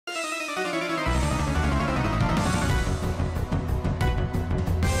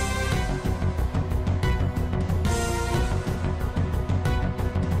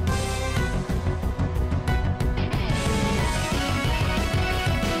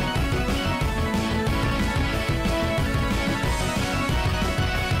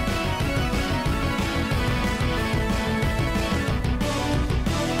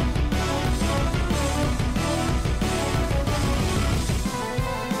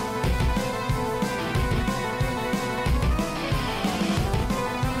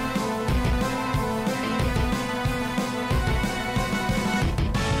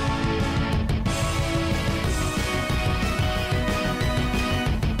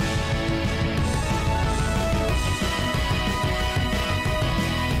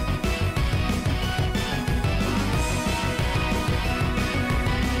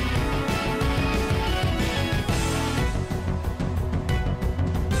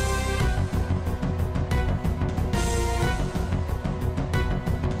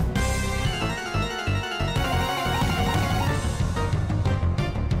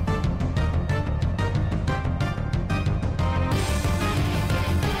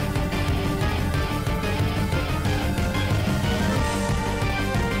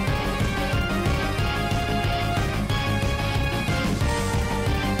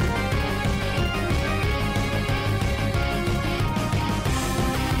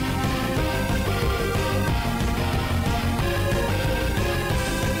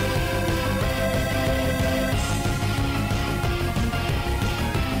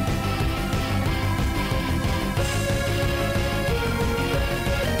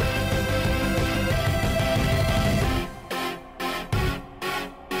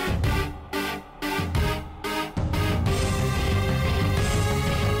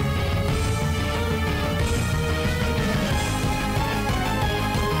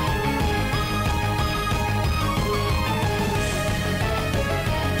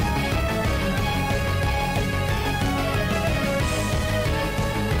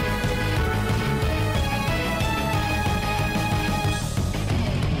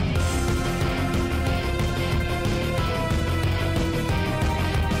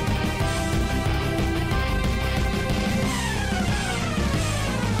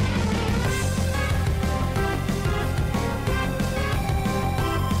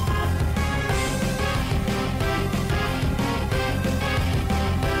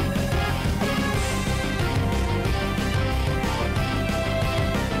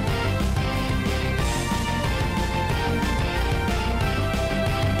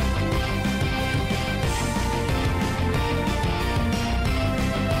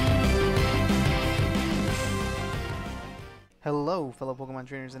Hello, fellow Pokemon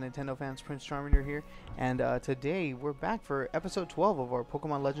trainers and Nintendo fans. Prince Charmingder here, and today we're back for episode 12 of our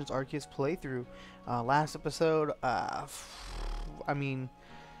Pokemon Legends Arceus playthrough. Last episode, I mean,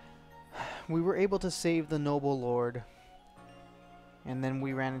 we were able to save the Noble Lord, and then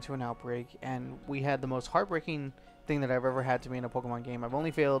we ran into an outbreak, and we had the most heartbreaking thing that I've ever had to be in a Pokemon game. I've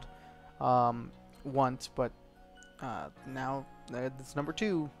only failed once, but now it's number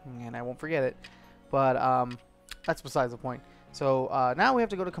 2, and I won't forget it. But that's besides the point. So now we have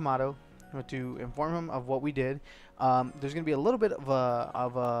to go to Kamado to inform him of what we did. There's going to be a little bit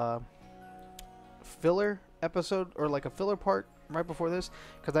of a filler episode, or like a filler part right before this,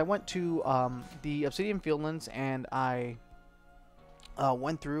 because I went to the Obsidian Fieldlands and I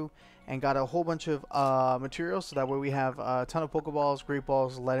went through and got a whole bunch of materials, so that way we have a ton of Pokeballs, Great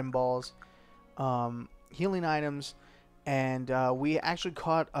Balls, Leaden Balls, healing items. And we actually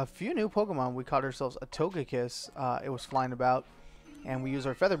caught a few new Pokemon. We caught ourselves a Togekiss. It was flying about, and we used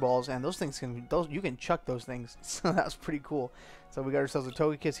our feather balls. And those things you can chuck those things. So that was pretty cool. So we got ourselves a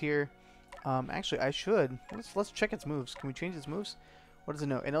Togekiss here. Actually, I should let's check its moves. Can we change its moves? What does it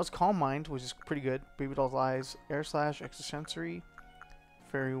know? It knows Calm Mind, which is pretty good. Baby Doll's Eyes, Air Slash, Extra Sensory,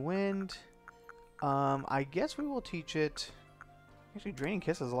 Fairy Wind. I guess we will teach it. Actually, Draining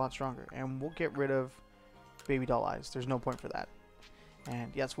Kiss is a lot stronger, and we'll get rid of Baby Doll Eyes. There's no point for that.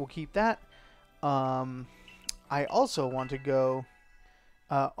 And yes, we'll keep that. I also want to go...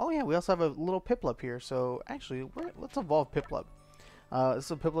 oh yeah, we also have a little Piplup here. So actually, let's evolve Piplup. This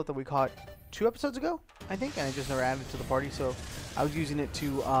is a Piplup that we caught 2 episodes ago, I think, and I just never added it to the party. So I was using it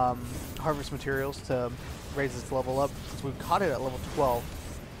to harvest materials to raise its level up, since we caught it at level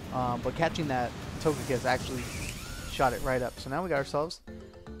 12. But catching that Togekiss actually shot it right up. So now we got ourselves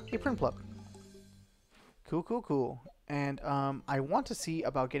a Prinplup. Cool. And I want to see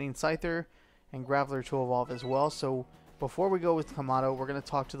about getting Scyther and Graveler to evolve as well. So before we go with Kamado, we're going to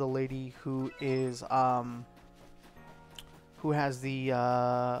talk to the lady who is who has the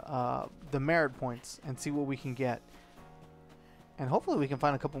merit points, and see what we can get. And hopefully we can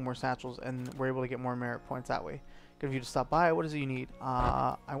find a couple more satchels, and we're able to get more merit points that way. Good of you to stop by. What is it you need?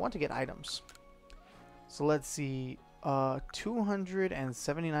 I want to get items. So let's see.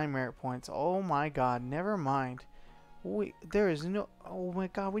 279 merit points. Oh my god, never mind. Wait, there is no... Oh my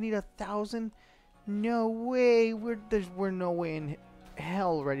god, we need 1,000? No way. We're no way in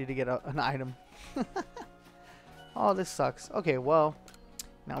hell ready to get an item. Oh, this sucks. Okay, well,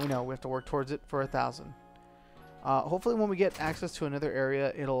 now we know we have to work towards it for 1,000. Hopefully when we get access to another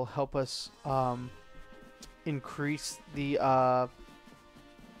area, it'll help us increase the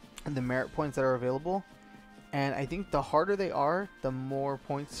merit points that are available. And I think the harder they are, the more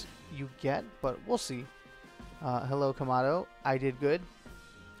points you get, but we'll see. Hello, Kamado. I did good.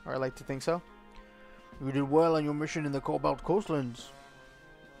 Or I like to think so. You did well on your mission in the Cobalt Coastlands.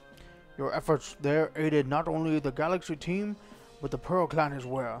 Your efforts there aided not only the Galaxy team, but the Pearl Clan as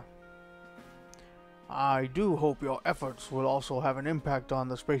well. I do hope your efforts will also have an impact on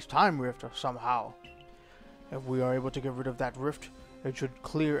the space-time rift somehow. If we are able to get rid of that rift, it should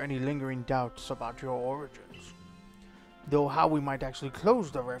clear any lingering doubts about your origins. Though how we might actually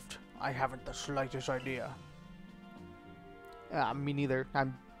close the rift, I haven't the slightest idea. Me neither.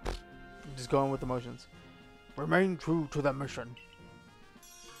 I'm just going with emotions. Remain true to the mission.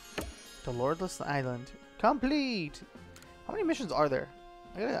 The Lordless Island. Complete! How many missions are there?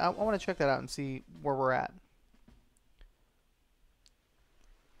 I want to check that out and see where we're at.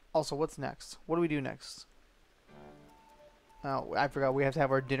 Also, what's next? What do we do next? Oh, I forgot. We have to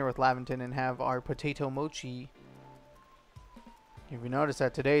have our dinner with Laventon and have our potato mochi. If you notice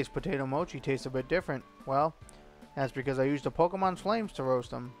that today's potato mochi tastes a bit different, well, that's because I used the Pokemon's flames to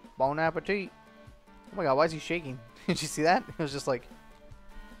roast them. Bon appetit. Oh my god, why is he shaking? Did you see that? It was just like...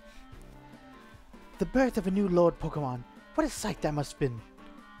 The birth of a new Lord Pokemon. What a sight that must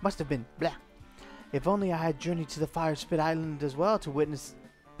have been. Blah. If only I had journeyed to the Fire Spit Island as well to witness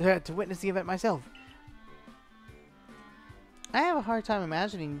the event myself. I have a hard time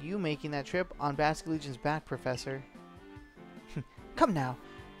imagining you making that trip on Basculegion's back, Professor. Come now.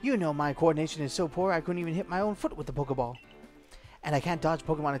 You know my coordination is so poor I couldn't even hit my own foot with the Pokeball. And I can't dodge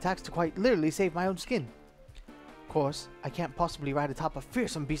Pokemon attacks to quite literally save my own skin. Of course, I can't possibly ride atop a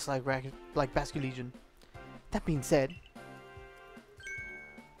fearsome beast like Basculegion. That being said,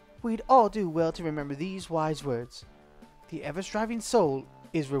 we'd all do well to remember these wise words. The ever-striving soul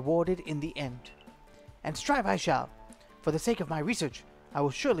is rewarded in the end. And strive I shall. For the sake of my research, I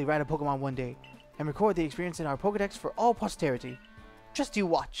will surely ride a Pokemon one day, and record the experience in our Pokedex for all posterity. Just you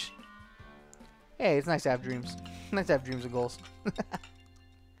watch. Hey, it's nice to have dreams. Nice to have dreams and goals.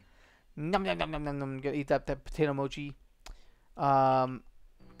 Nom nom nom nom nom nom. Gotta eat that potato mochi. The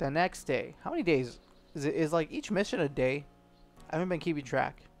next day. How many days? Is like each mission a day? I haven't been keeping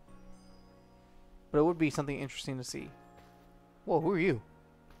track. But it would be something interesting to see. Whoa, who are you?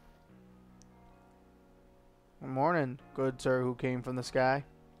 Good morning, good sir who came from the sky.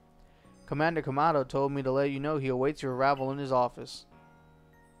 Commander Kamado told me to let you know he awaits your arrival in his office.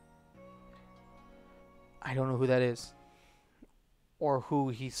 I don't know who that is. Or who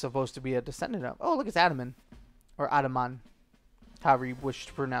he's supposed to be a descendant of. Oh, look, it's Adaman. Or Adaman. However you wish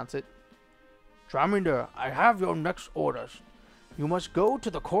to pronounce it. Charmingder, I have your next orders. You must go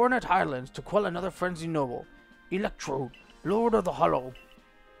to the Coronet Highlands to quell another frenzied noble. Electrode, Lord of the Hollow.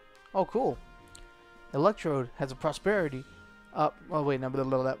 Oh, cool. Electrode has a prosperity. Oh, wait, no,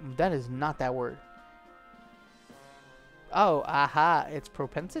 that is not that word. Oh, aha, it's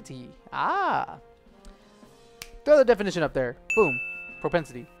propensity. Ah. Throw the definition up there. Boom.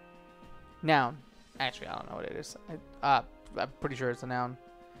 Propensity. Noun. Actually, I don't know what it is. I'm pretty sure it's a noun.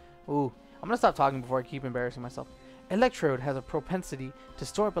 Ooh. I'm going to stop talking before I keep embarrassing myself. Electrode has a propensity to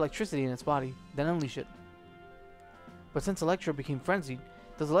store up electricity in its body, then unleash it. But since Electrode became frenzied,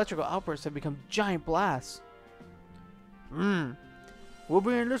 those electrical outbursts have become giant blasts. We'll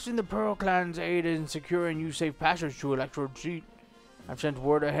be enlisting the Pearl Clan's aid in securing you safe passage to Electrode Seat. I've sent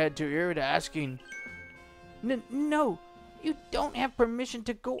word ahead to Irida asking. No, you don't have permission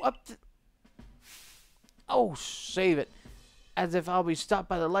to go up the... Oh, save it. As if I'll be stopped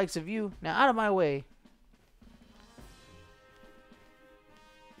by the likes of you. Now out of my way.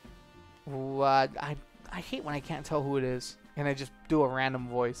 What? I hate when I can't tell who it is, and I just do a random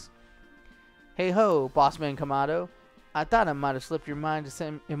voice. Hey ho, Bossman Kamado. I thought it might have slipped your mind to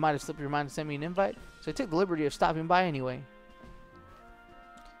send me an invite, so I took the liberty of stopping by anyway.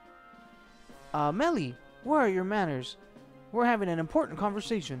 Melly, where are your manners? We're having an important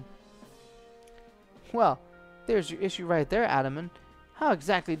conversation. Well, there's your issue right there, Adaman. How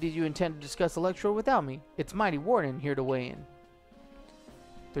exactly did you intend to discuss Electro without me? It's Mighty Warden here to weigh in.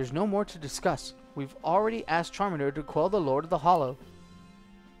 There's no more to discuss. We've already asked Charmingder to quell the Lord of the Hollow.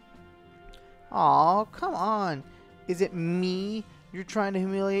 Aw, come on. Is it me you're trying to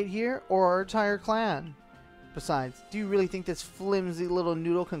humiliate here, or our entire clan? Besides, do you really think this flimsy little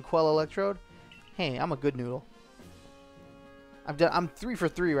noodle can quell Electrode? Hey, I'm a good noodle. I'm 3 for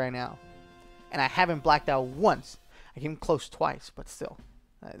 3 right now. And I haven't blacked out once. I came close twice, but still.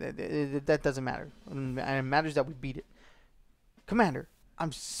 That doesn't matter. And it matters that we beat it. Commander,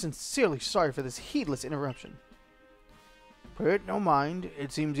 I'm sincerely sorry for this heedless interruption. Pay it no mind.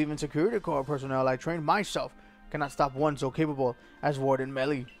 It seems even Security Corps personnel I trained myself cannot stop one so capable as Warden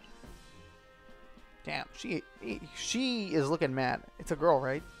Melly. Damn, she is looking mad. It's a girl,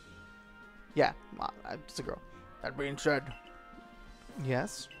 right? Yeah, it's a girl. That being said,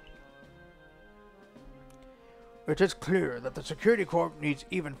 yes? It is clear that the Security Corps needs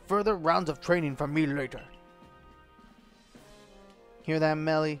even further rounds of training from me later. Hear that,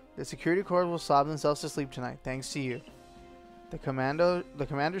 Melly? The Security Corps will sob themselves to sleep tonight, thanks to you. The commander's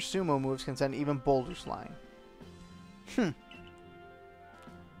sumo moves can send even boulders flying.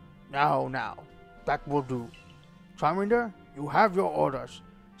 Now, that will do. Charmingder, you have your orders.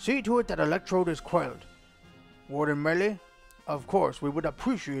 See to it that Electrode is quelled. Warden Melly, of course, we would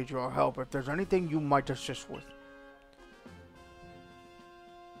appreciate your help if there's anything you might assist with.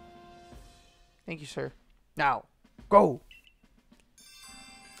 Thank you, sir. Now, go!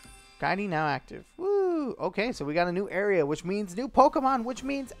 Guiding now active. Woo! Okay, so we got a new area, which means new Pokemon, which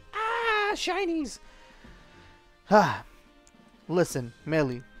means... shinies! Listen,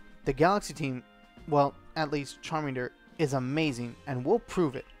 Melly, the Galaxy team, well, at least Charmingder, is amazing, and we'll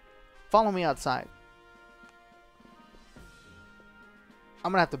prove it. Follow me outside.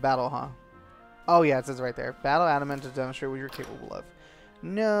 I'm gonna have to battle, huh? Oh yeah, it says right there. Battle Adamant to demonstrate what you're capable of.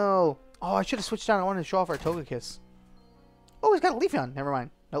 No! Oh, I should have switched out. I wanted to show off our Togekiss. Oh, he's got a Leafeon. Never mind.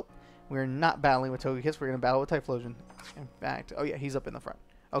 Nope. We're not battling with Togekiss. We're gonna battle with Typhlosion. In fact, oh yeah, he's up in the front.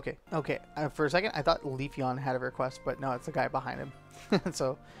 Okay, okay. For a second, I thought Leafeon had a request, but no, it's the guy behind him.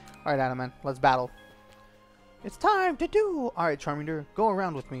 So, alright, Adaman, let's battle. It's time to do! Alright, Charmingder, go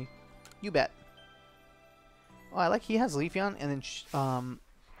around with me. You bet. Oh, I like he has Leafeon, and then,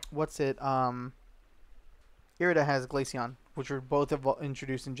 what's it, Irida has Glaceon, which were both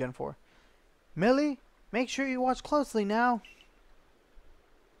introduced in Gen 4. Millie, make sure you watch closely now.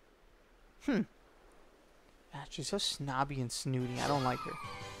 She's so snobby and snooty. I don't like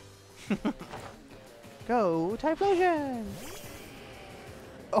her. Go, Typhlosion!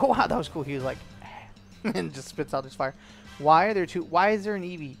 Oh wow, that was cool. He was like, and just spits out his fire. Why are there two? Why is there an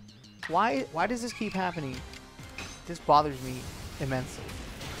Eevee? Why does this keep happening? This bothers me immensely.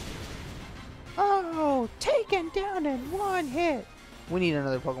 Ah! Oh, taken down in one hit. We need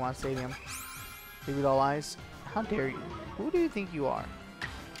another Pokemon Stadium. Leave it all eyes. How dare you? Who do you think you are?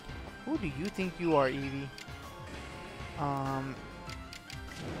 Who do you think you are, Eevee?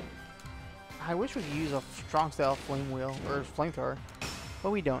 I wish we could use a strong style flame wheel or flamethrower, but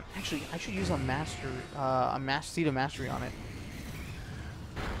we don't. Actually, I should use a seed of mastery on it.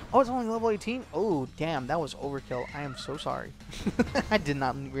 Oh, it's only level 18? Oh, damn, that was overkill. I am so sorry. I did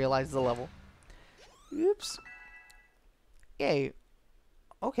not realize the level. Oops. Yay.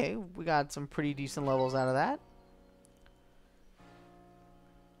 Okay, we got some pretty decent levels out of that.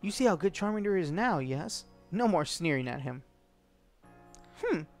 You see how good Charmingder is now, yes? No more sneering at him.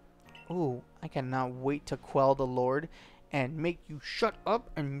 Oh, I cannot wait to quell the Lord and make you shut up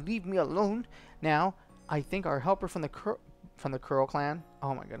and leave me alone. Now, I think our helper from the Curl clan,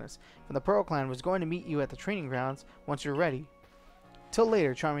 oh my goodness, from the Pearl clan was going to meet you at the training grounds once you're ready. Till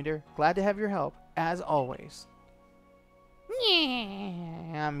later, Charmingder. Glad to have your help, as always.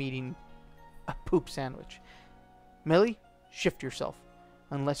 Yeah, I'm eating a poop sandwich. Millie, shift yourself,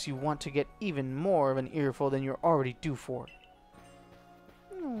 unless you want to get even more of an earful than you're already due for.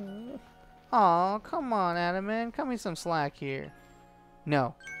 Aw, come on, Adamant. Cut me some slack here.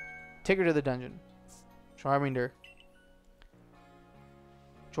 No. Take her to the dungeon. Charmingder.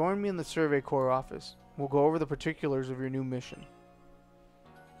 Join me in the Survey Corps office. We'll go over the particulars of your new mission.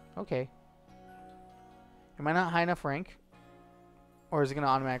 Okay. Am I not high enough rank? Or is it going to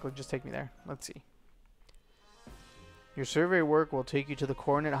automatically just take me there? Let's see. Your survey work will take you to the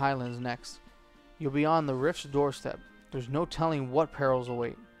Coronet Highlands next. You'll be on the Rift's doorstep. There's no telling what perils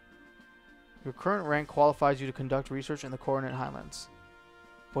await. Your current rank qualifies you to conduct research in the Coronet Highlands.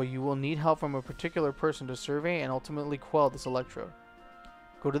 But you will need help from a particular person to survey and ultimately quell this electrode.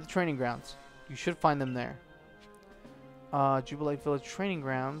 Go to the training grounds. You should find them there. Jubilate Village Training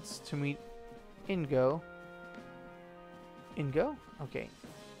Grounds to meet Ingo. Ingo? Okay.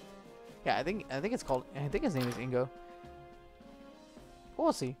 Yeah, I think it's called. I think his name is Ingo.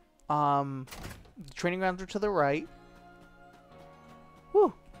 We'll see. The training grounds are to the right.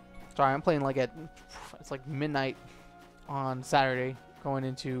 Woo. Sorry, I'm playing like at it's like midnight on Saturday, going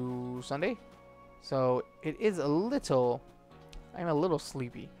into Sunday, so it is a little. I'm a little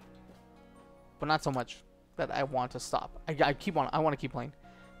sleepy, but not so much that I want to stop. I want to keep playing.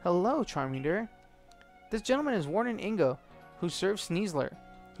 Hello, Charmingder. This gentleman is Warden Ingo, who serves Sneasler.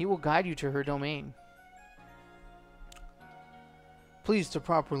 He will guide you to her domain. Pleased to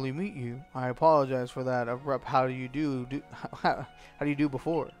properly meet you. I apologize for that abrupt how do you do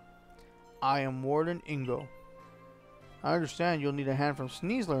before. I am Warden Ingo. I understand you'll need a hand from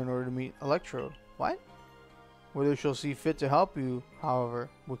Sneasler in order to meet Electrode. What? Whether she'll see fit to help you, however,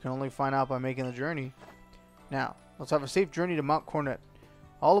 we can only find out by making the journey. Now, let's have a safe journey to Mount Coronet.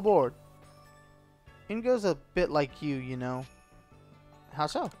 All aboard. Ingo's a bit like you, you know. How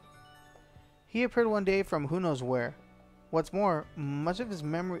so? He appeared one day from who knows where. What's more, much of his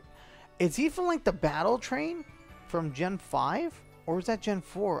memory... Is he from like the battle train from Gen 5? Or was that Gen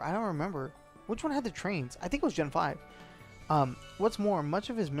 4? I don't remember. Which one had the trains? I think it was Gen 5. What's more, much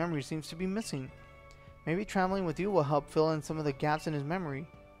of his memory seems to be missing. Maybe traveling with you will help fill in some of the gaps in his memory.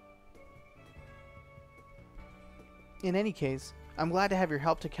 In any case, I'm glad to have your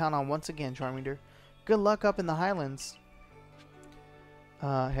help to count on once again, Charmingder. Good luck up in the Highlands.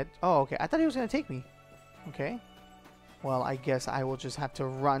 Oh, okay. I thought he was going to take me. Okay. Well, I guess I will just have to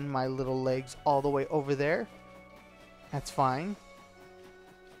run my little legs all the way over there. That's fine.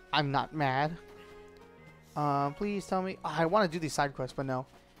 I'm not mad. Please tell me. Oh, I want to do these side quests, but no.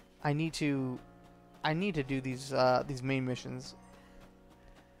 I need to do these main missions.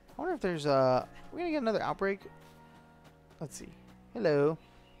 I wonder if there's we're gonna get another outbreak. Let's see. Hello.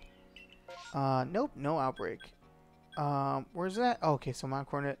 Nope, no outbreak. Where's that? Oh, okay, so Mount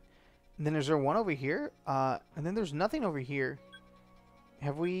Coronet. And then is there one over here? And then there's nothing over here.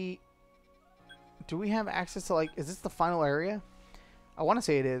 Do we have access to, like, is this the final area? I want to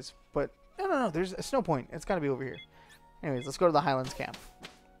say it is, but no, there's a snow point. It's got to be over here. Anyways, let's go to the Highlands camp.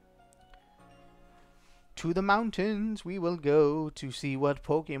 To the mountains we will go to see what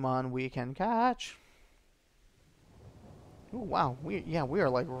Pokemon we can catch. Oh wow, we are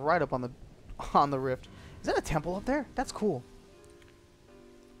like right up on the rift. Is that a temple up there? That's cool.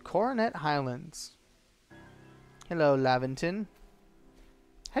 Coronet Highlands. Hello, Laventon.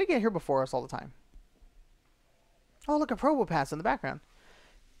 How do you get here before us all the time? Oh, look, a Probopass in the background.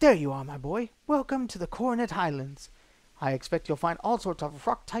 There you are, my boy. Welcome to the Coronet Highlands. I expect you'll find all sorts of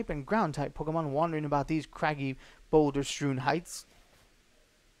rock-type and ground-type Pokemon wandering about these craggy, boulder-strewn heights.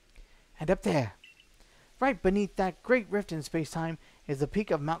 And up there, right beneath that great rift in space-time, is the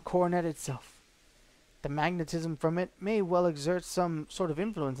peak of Mount Coronet itself. The magnetism from it may well exert some sort of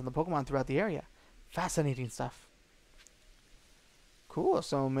influence on the Pokemon throughout the area. Fascinating stuff. Cool,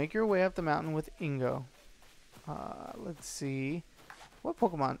 so make your way up the mountain with Ingo. Let's see. What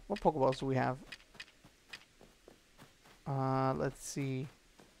Pokeballs do we have? Let's see.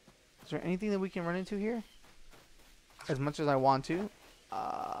 Is there anything that we can run into here? As much as I want to.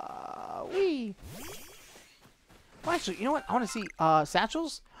 Wee! Well, actually, you know what? I want to see,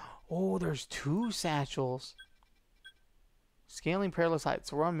 satchels? Oh, there's 2 satchels. Scaling Perilous Heights.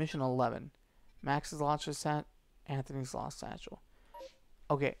 So we're on mission 11. Max's lost his sat. Anthony's lost satchel.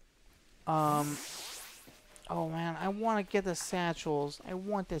 Okay. Oh man, I want to get the satchels. I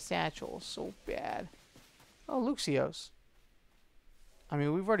want the satchels so bad. Oh, Luxio's. I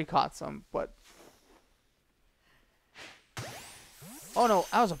mean, we've already caught some, but... Oh no,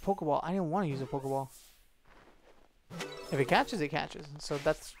 that was a Pokeball. I didn't want to use a Pokeball. If it catches, it catches. So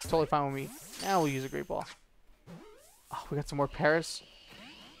that's totally fine with me. Now we'll use a Great Ball. Oh, we got some more Paris.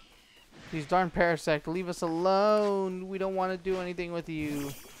 These darn Parasect, leave us alone. We don't want to do anything with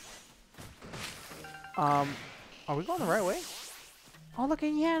you. Are we going the right way? Oh, look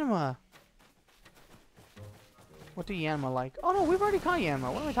at Yanma. What do Yanma like? Oh no, we've already caught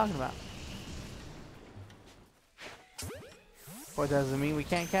Yanma. What am I talking about? What does it mean we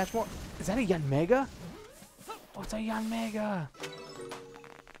can't catch more? Is that a Yanmega? Oh, it's a Yanmega.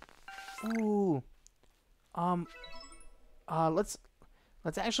 Ooh. Let's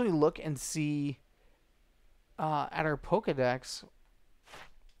actually look and see at our Pokedex.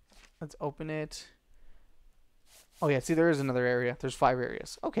 Let's open it. Oh yeah, see there is another area. There's 5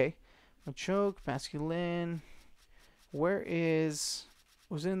 areas. Okay. Machoke, Masculine. Where is...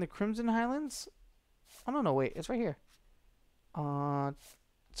 Was it in the Crimson Highlands? Oh no, wait, it's right here.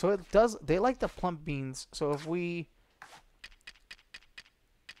 So it does... They like the plump beans. So if we...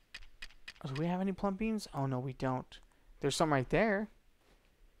 Do we have any plump beans? Oh no, we don't. There's some right there.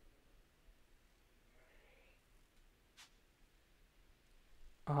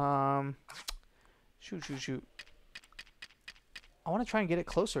 Shoot. I want to try and get it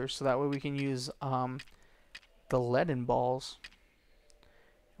closer so that way we can use the leaden balls.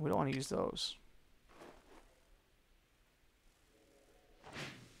 We don't want to use those.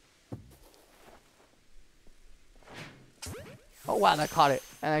 Oh wow, that caught it.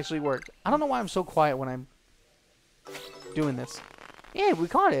 That actually worked. I don't know why I'm so quiet when I'm doing this. Yeah, we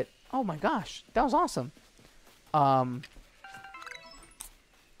caught it. Oh my gosh, that was awesome. I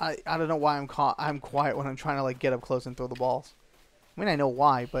don't know why I'm quiet when I'm trying to like get up close and throw the balls. I mean, I know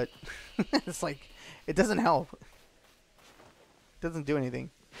why, but it's like it doesn't help. It doesn't do anything.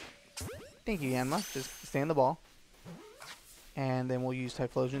 Thank you, Yanma. Just stay on the ball, and then we'll use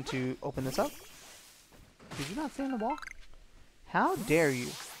Typhlosion to open this up. Did you not stay in the ball? How dare you?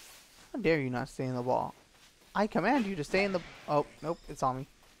 How dare you not stay in the ball? I command you to stay in the... Oh, nope, it's on me.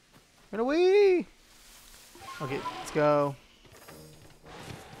 Get away! Okay, let's go.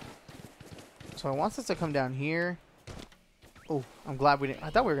 So it wants us to come down here. Oh, I'm glad we didn't... I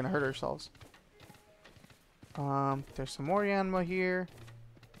thought we were going to hurt ourselves. There's some more Yanma here.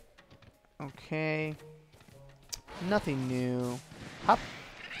 Okay. Nothing new. Hop.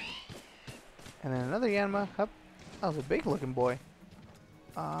 And then another Yanma. Hop. That was a big looking boy.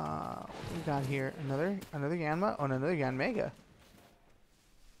 What we got here? Another Yanma. Oh, and another Yanmega.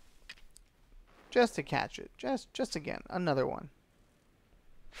 Just to catch it. Just again. Another one.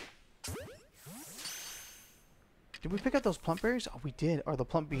 Did we pick up those plump berries? Oh, we did. Or the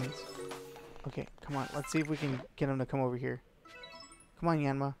plump beans. Okay, come on. Let's see if we can get him to come over here. Come on,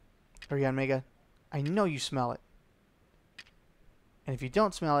 Yanma. Or Yanmega. I know you smell it. And if you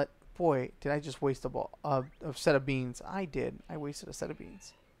don't smell it, boy, did I just waste a set of beans. I did. I wasted a set of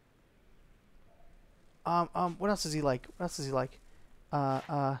beans. What else does he like? What else does he like?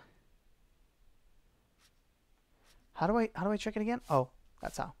 How do I check it again? Oh,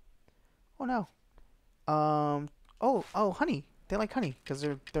 that's how. Oh no. Oh, honey. They like honey because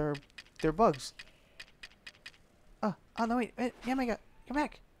they're bugs. Oh no, wait. Yeah, my God. Come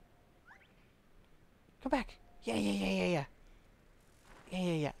back. Come back. Yeah.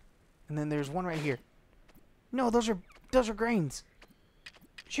 And then there's one right here. No, those are grains.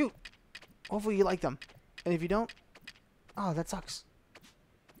 Shoot. Hopefully you like them. And if you don't, oh, that sucks.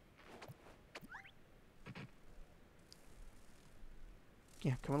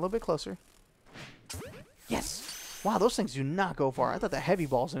 Yeah, come a little bit closer. Yes. Wow, those things do not go far. I thought the heavy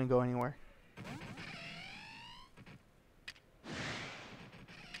balls didn't go anywhere.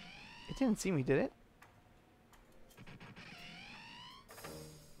 It didn't see me, did it?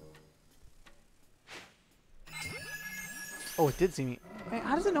 Oh, it did see me. Man,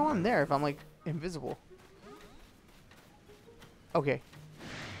 how does it know I'm there if I'm, like, invisible? Okay.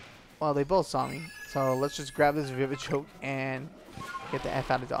 Well, they both saw me. So let's just grab this Vivid Choke and get the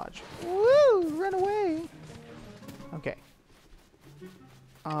F out of Dodge. Woo! Run away! Okay.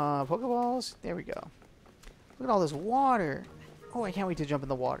 Pokeballs. There we go. Look at all this water. Oh, I can't wait to jump in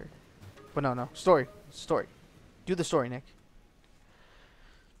the water. But no. Story. Do the story, Nick.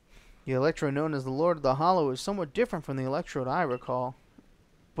 The Electrode known as the Lord of the Hollow is somewhat different from the Electrode I recall.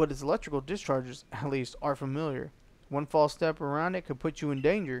 But its electrical discharges, at least, are familiar. One false step around it could put you in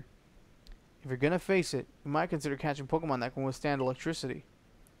danger. If you're gonna face it, you might consider catching Pokemon that can withstand electricity.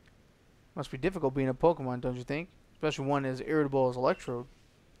 Must be difficult being a Pokemon, don't you think? Especially one as irritable as Electrode.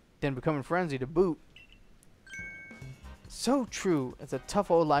 Then becoming frenzied to boot. So true. It's a tough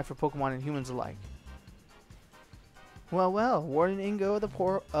old life for Pokemon and humans alike. Well, Warden Ingo of the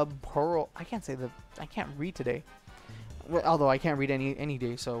Pearl. I can't read today. Well, although I can't read any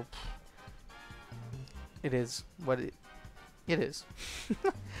day, so it is what it is.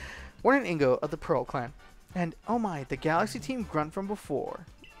 Warden Ingo of the Pearl Clan. And oh my, the Galaxy Team grunt from before.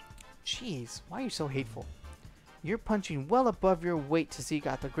 Jeez, why are you so hateful? You're punching well above your weight to seek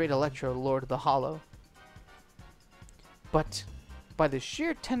out the great Electro, Lord of the Hollow. But by the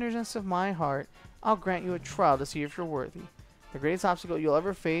sheer tenderness of my heart, I'll grant you a trial to see if you're worthy. The greatest obstacle you'll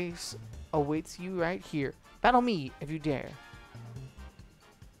ever face awaits you right here. Battle me if you dare.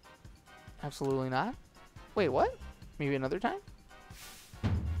 Absolutely not. Wait, what? Maybe another time?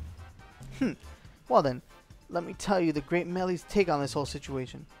 Well then, let me tell you the great Melee's take on this whole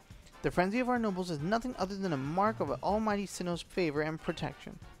situation. The frenzy of our nobles is nothing other than a mark of Almighty Sinnoh's favor and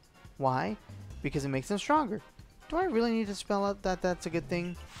protection. Why? Because it makes them stronger. Do I really need to spell out that that's a good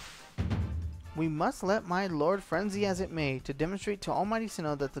thing? We must let my lord frenzy as it may to demonstrate to Almighty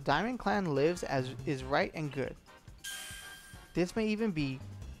Sinnoh that the Diamond Clan lives as is right and good. This may even be,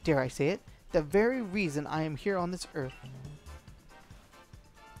 dare I say it, the very reason I am here on this earth.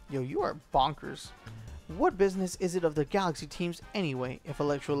 Yo, you are bonkers. What business is it of the Galaxy teams anyway if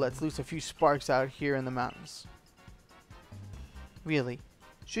Electro lets loose a few sparks out here in the mountains? Really,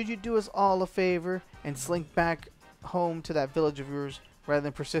 should you do us all a favor and slink back home to that village of yours rather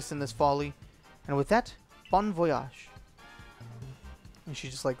than persist in this folly? And with that, bon voyage. And she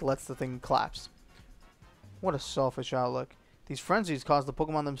just like lets the thing collapse. What a selfish outlook. These frenzies cause the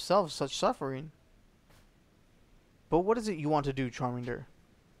Pokemon themselves such suffering. But what is it you want to do, Charmingder?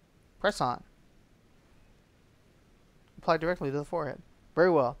 Press on. Apply directly to the forehead.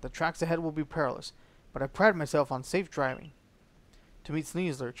 Very well, the tracks ahead will be perilous, but I pride myself on safe driving. To meet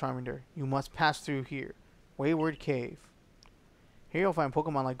Sneasler, Charmingder, you must pass through here. Wayward Cave. Here you'll find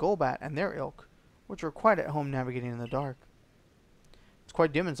Pokemon like Golbat and their ilk, which are quite at home navigating in the dark. It's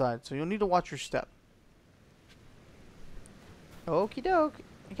quite dim inside, so you'll need to watch your step. Okie doke.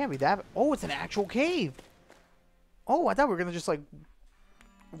 It can't be that. Oh, it's an actual cave. Oh, I thought we were gonna just like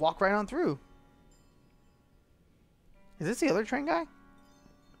walk right on through. Is this the other train guy?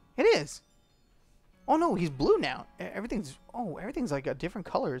 It is. Oh no, he's blue now. Everything's like a different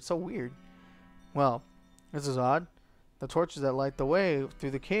color. It's so weird. Well, this is odd. The torches that light the way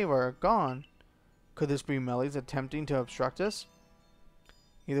through the cave are gone. Could this be Melee's attempting to obstruct us?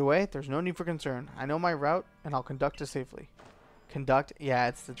 Either way, there's no need for concern. I know my route, and I'll conduct us safely. Conduct? Yeah,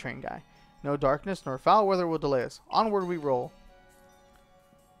 it's the train guy. No darkness nor foul weather will delay us. Onward we roll.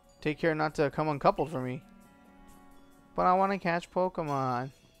 Take care not to come uncoupled for me. But I want to catch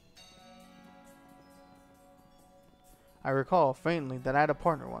Pokemon. I recall faintly that I had a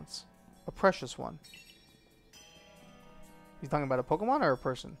partner once. A precious one. You talking about a Pokemon or a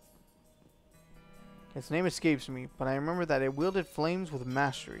person? Its name escapes me, but I remember that it wielded flames with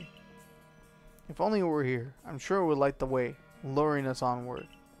mastery. If only it were here, I'm sure it would light the way, luring us onward.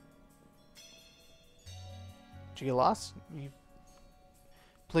 Did you get lost?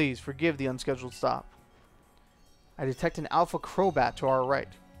 Please forgive the unscheduled stop. I detect an Alpha Crobat to our right.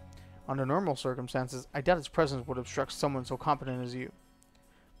 Under normal circumstances, I doubt its presence would obstruct someone so competent as you.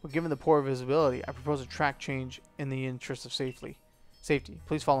 But given the poor visibility, I propose a track change in the interest of safety.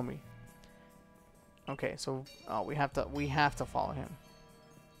 Please follow me. Okay, so we have to follow him.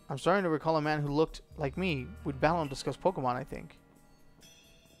 I'm starting to recall a man who looked like me would battle and discuss Pokemon, I think.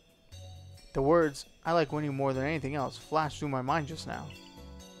 The words, "I like winning more than anything else," flashed through my mind just now.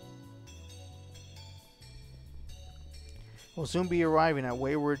 We'll soon be arriving at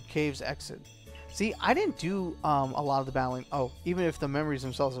Wayward Cave's exit. See, I didn't do a lot of the battling. Oh, even if the memories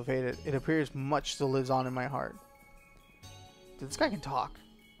themselves have faded, it appears much still lives on in my heart. Dude, this guy can talk.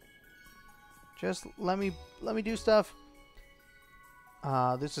 Just let me do stuff.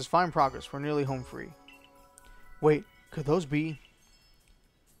 This is fine progress. We're nearly home free. Wait, could those be?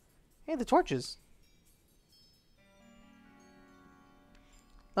 Hey, the torches.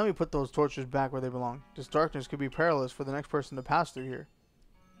 Let me put those torches back where they belong. This darkness could be perilous for the next person to pass through here.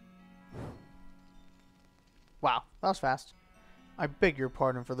 Wow, that was fast. I beg your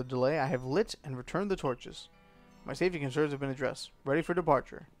pardon for the delay. I have lit and returned the torches. My safety concerns have been addressed. Ready for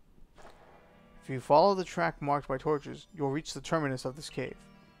departure. If you follow the track marked by torches, you'll reach the terminus of this cave.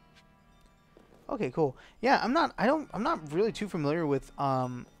 Okay, cool. Yeah, I'm not really too familiar with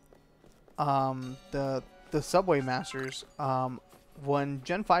the Subway Masters. When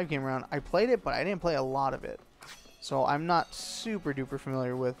Gen 5 came around, I played it, but I didn't play a lot of it. So I'm not super duper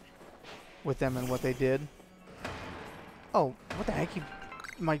familiar with them and what they did. Oh, what the heck?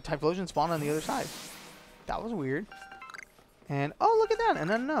 My Typhlosion spawned on the other side. That was weird. And oh, look at that,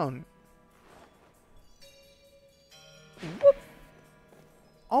 an unknown. Whoop.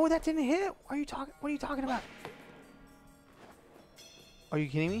 Oh, that didn't hit it. What are you talking about? Are you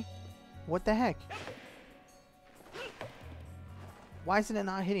kidding me? What the heck? Why isn't it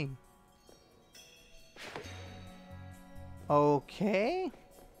not hitting? Okay.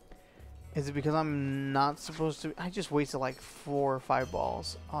 Is it because I'm not supposed to? I just wasted like 4 or 5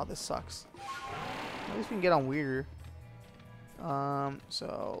 balls. Oh, this sucks. At least we can get on weirder.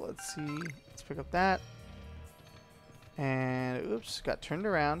 So let's see. Let's pick up that. And oops, got turned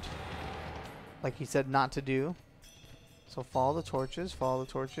around. Like he said not to do. So follow the torches. Follow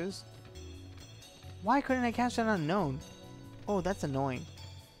the torches. Why couldn't I catch that unknown? Oh, that's annoying.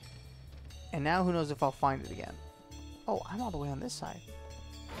 And now who knows if I'll find it again. Oh, I'm all the way on this side.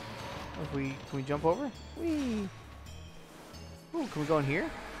 Can we jump over? Whee! Ooh, can we go in here?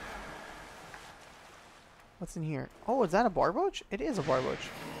 What's in here? Oh, is that a Barboach? It is a Barboach.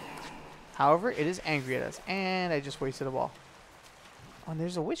 However, it is angry at us. And I just wasted a ball. Oh, and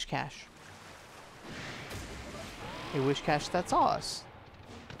there's a Wish Cache. A Wish Cache that saw us.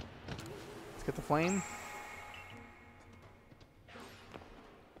 Let's get the flame.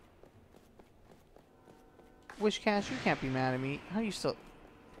 Wish Cache, you can't be mad at me. How do you still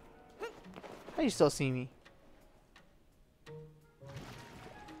see me?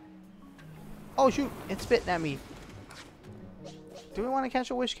 Oh shoot, it's spitting at me. Do we want to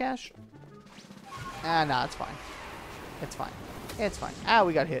catch a Wish Cache? Ah, nah, it's fine. It's fine. It's fine. Ah,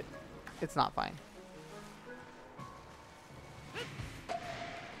 we got hit. It's not fine.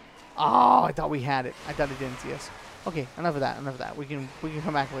 Oh, I thought we had it. I thought it didn't see us. Okay, enough of that. Enough of that. We can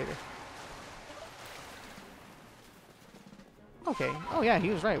come back later. Okay. Oh yeah, he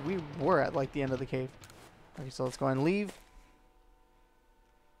was right. We were at like the end of the cave. Okay, so let's go ahead and leave.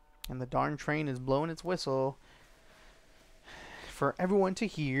 And the darn train is blowing its whistle for everyone to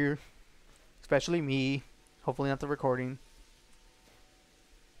hear, especially me. Hopefully not the recording.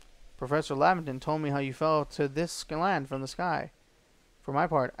 Professor Lavington told me how you fell to this land from the sky. For my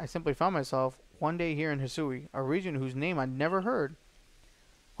part, I simply found myself one day here in Hisui, a region whose name I'd never heard.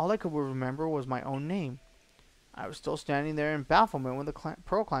 All I could remember was my own name. I was still standing there in bafflement when the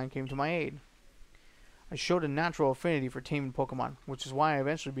Pearl Clan came to my aid. I showed a natural affinity for taming Pokemon, which is why I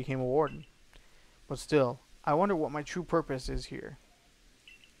eventually became a warden. But still, I wonder what my true purpose is here.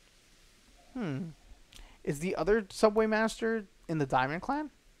 Is the other Subway Master in the Diamond Clan?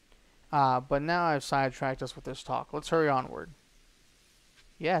 But now I've sidetracked us with this talk. Let's hurry onward.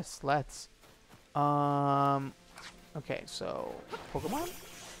 Yes, let's. Okay, so Pokemon?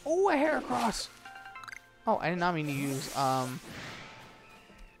 Oh, a Heracross! Oh, I did not mean to use,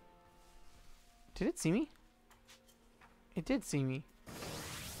 Did it see me? It did see me.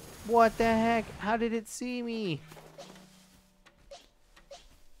 What the heck? How did it see me?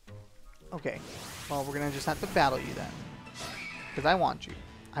 Okay. Well, we're gonna just have to battle you then. Because I want you.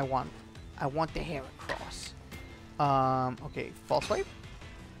 I want the Heracross. Okay, False Swipe?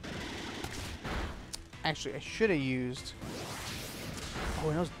 Actually, I should have used... Oh,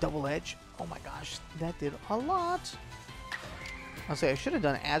 and it was Double Edge. Oh my gosh, that did a lot. I'll say I should have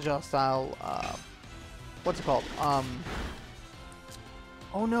done Agile style, what's it called?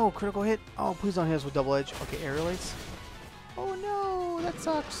 Oh no, critical hit. Oh, please don't hit us with Double Edge. Okay, Aerial Ace. Oh no, that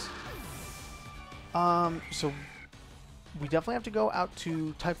sucks. So we definitely have to go out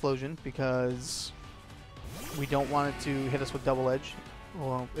to Typhlosion because we don't want it to hit us with Double Edge.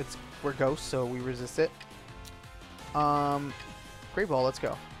 Well, we're ghosts, so we resist it. Great Ball, let's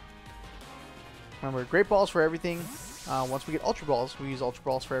go. Remember, Great Balls for everything. Once we get Ultra Balls, we use Ultra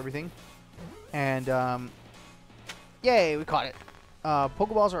Balls for everything. And, yay, we caught it.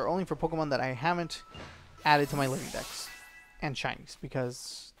 Pokeballs are only for Pokemon that I haven't added to my living dex. And Shinies,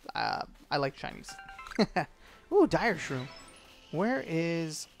 because I like Shinies. Ooh, Dire Shroom.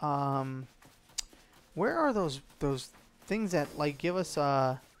 Where are those things that, like, give us,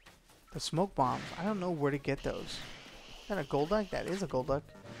 the Smoke Bombs? I don't know where to get those. Is that a Golduck? That is a Golduck.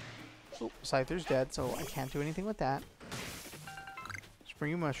 Oh, Scyther's dead, so I can't do anything with that.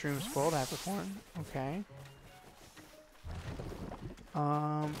 Springy Mushroom, Spoiled Apricorn. Okay.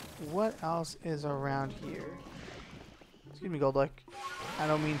 What else is around here? Excuse me, Golduck. I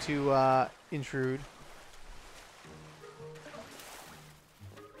don't mean to intrude.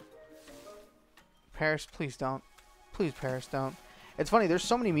 Paris, please don't. Please, Paris, don't. It's funny. There's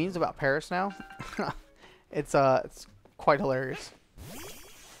so many memes about Paris now. It's quite hilarious.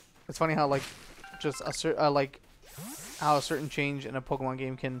 It's funny how like just how a certain change in a Pokemon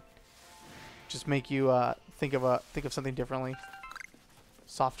game can just make you think of something differently.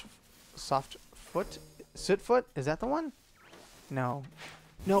 Soft foot, Sootfoot, is that the one? No,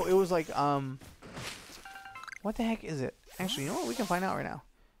 it was like what the heck is it? Actually, you know what? We can find out right now.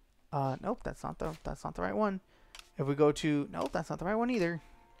 Nope, that's not the right one. If we go to nope, that's not the right one either.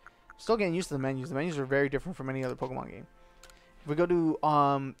 Still getting used to the menus. The menus are very different from any other Pokemon game. If we go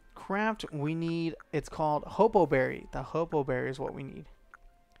to craft, we need, it's called Hopo Berry. The Hopo Berry is what we need.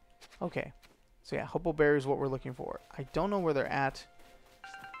 Okay, so yeah, Hopo Berry is what we're looking for. I don't know where they're at.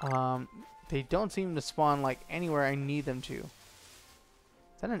 They don't seem to spawn like anywhere I need them to.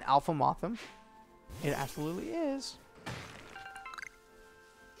 Is that an Alpha Mothim? It absolutely is.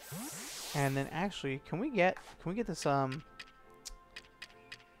 And then actually, can we get this Can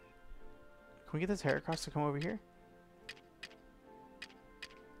we get this Heracross to come over here?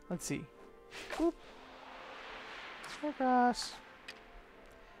 Let's see. Boop. Heracross.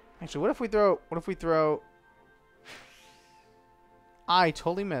 Actually, what if we throw I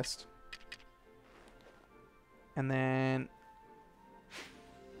totally missed. And then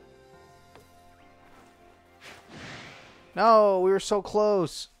no, we were so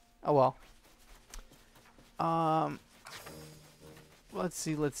close. Oh well. Let's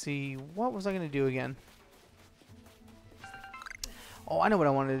see. What was I gonna do again? Oh, I know what I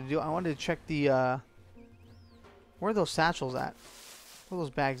wanted to do. I wanted to check the where are those satchels at? Where are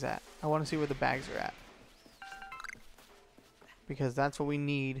those bags at? I want to see where the bags are at. Because that's what we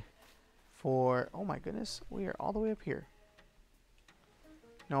need for... Oh my goodness. We are all the way up here.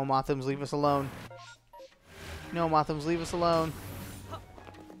 No, Mothims, leave us alone. No, Mothims, leave us alone.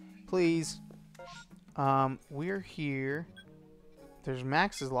 Please. We're here. There's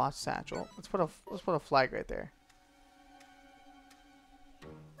Max's lost satchel. Let's put a flag right there.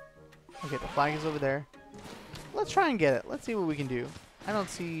 Okay, the flag is over there. Let's try and get it. Let's see what we can do. I don't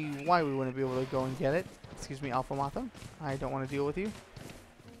see why we wouldn't be able to go and get it. Excuse me, Alpha Mothim. I don't want to deal with you.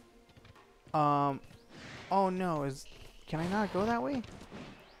 Oh no, can I not go that way?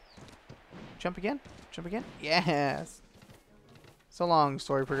 Jump again? Jump again? Yes! So long,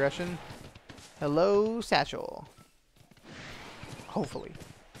 story progression. Hello, satchel. Hopefully.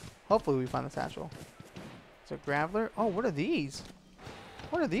 Hopefully we find the satchel. It's a Graveler. Oh, what are these?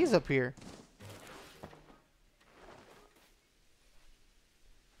 What are these up here?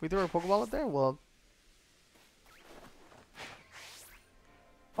 We throw a Pokeball up there? Well...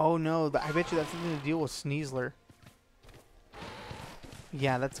 Oh no, I bet you that's something to deal with Sneasler.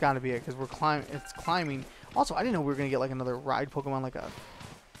 Yeah, that's gotta be it, because we're climbing. It's climbing. Also, I didn't know we were gonna get like another ride Pokemon, like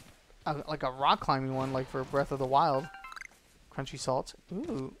a rock climbing one, like for Breath of the Wild. Crunchy Salt.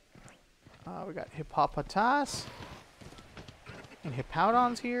 Ooh. We got Hippopotas and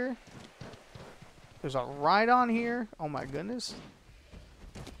Hippowdons here. There's a Rhydon here. Oh my goodness.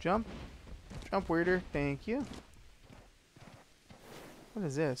 Jump, weirder. Thank you. What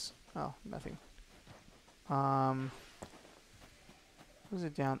is this? Oh, nothing. What is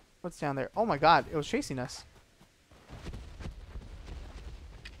it down? What's down there? Oh my god, it was chasing us.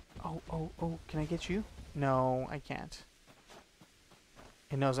 Oh, can I get you? No, I can't.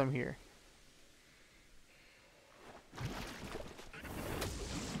 It knows I'm here.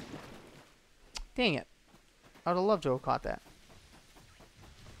 Dang it. I would have loved to have caught that.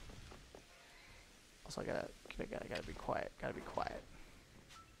 Also, I gotta be quiet. Gotta be quiet.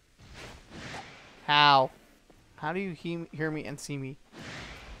 How? How do you hear me and see me?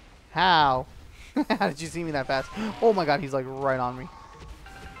 How? How did you see me that fast? Oh my god, he's like right on me.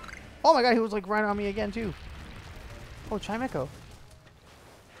 Oh my god, he was like right on me again too. Oh, Chimecho.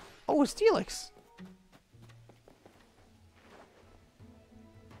 Oh, it's Steelix.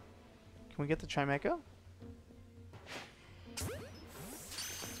 Can we get the Chimecho? So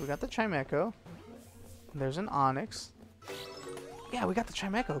we got the Chimecho. There's an Onyx. Yeah, we got the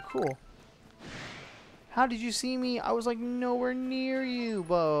Chimecho. Cool. How did you see me? I was like nowhere near you,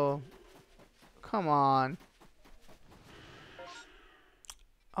 Bo. Come on.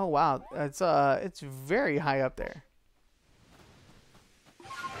 Oh wow, it's very high up there.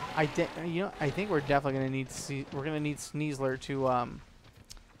 I think we're definitely gonna need Sneasler to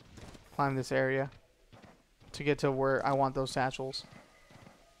climb this area to get to where I want those satchels.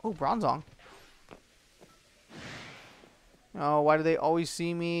 Oh, Bronzong. Oh, why do they always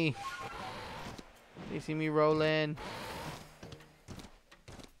see me? They see me rolling.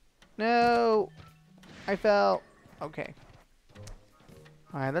 No! I fell. Okay.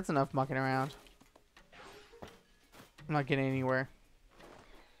 Alright, that's enough mucking around. I'm not getting anywhere.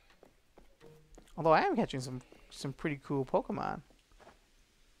 Although I am catching some pretty cool Pokemon.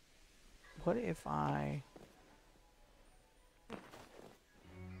 What if I...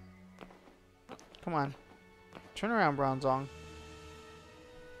 Come on. Turn around, Bronzong.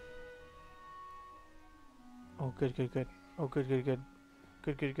 Oh, good, good, good. Oh, good, good, good.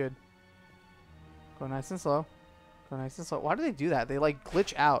 Good, good, good. Go nice and slow. Go nice and slow. Why do they do that? They, like,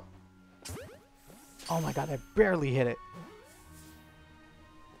 glitch out. Oh, my God. I barely hit it.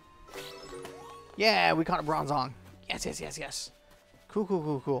 Yeah, we caught a Bronzong. Yes, yes, yes, yes. Cool, cool,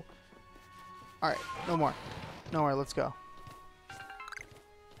 cool, cool. Alright, no more. No more, let's go.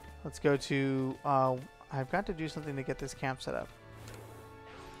 Let's go to... I've got to do something to get this camp set up.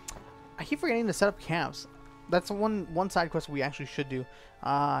 I keep forgetting to set up camps. That's one side quest we actually should do.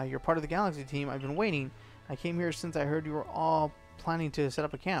 You're part of the Galaxy team. I've been waiting. I came here since I heard you were all planning to set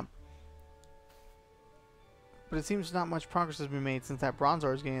up a camp. But it seems not much progress has been made since that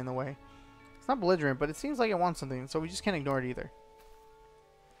Bronzor is getting in the way. It's not belligerent, but it seems like it wants something, so we just can't ignore it either.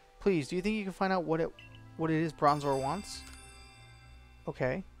 Please, do you think you can find out what it is Bronzor wants?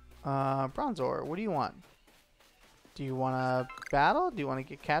 Okay. Bronzor, what do you want? Do you want to battle? Do you want to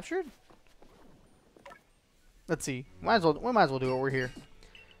get captured? Let's see. We might as well do it. We're here.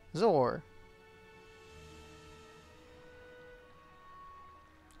 Zor.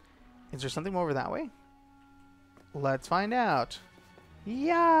 Is there something over that way? Let's find out.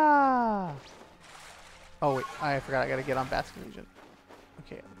 Yeah. Oh wait, I forgot. I gotta get on Basket Region.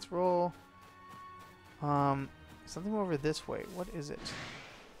 Okay, let's roll. Something over this way. What is it?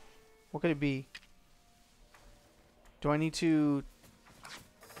 What could it be? Do I need to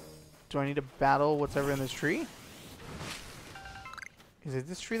battle whatever in this tree? Is it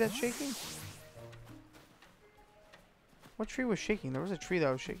this tree that's shaking? What tree was shaking? There was a tree that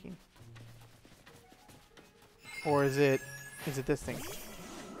was shaking. Or is it this thing?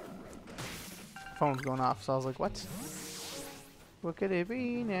 Phone's going off, so I was like, what? What could it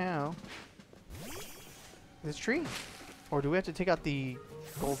be now? This tree? Or do we have to take out the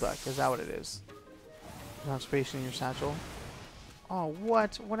gold duck? Is that what it is? You don't have space in your satchel. Oh,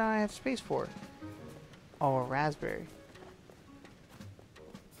 what? What do I have space for? Oh, a raspberry.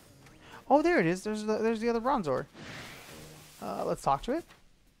 Oh, there it is. There's the other Bronzor. Let's talk to it.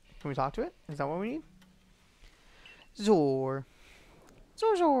 Can we talk to it? Is that what we need? Zor.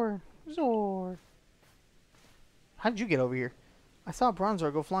 Zor, Zor. Zor. How did you get over here? I saw a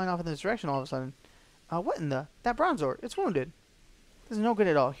Bronzor go flying off in this direction all of a sudden. What in the? That Bronzor. It's wounded. This is no good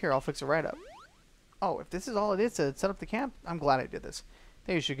at all. Here, I'll fix it right up. Oh, if this is all it is to set up the camp, I'm glad I did this.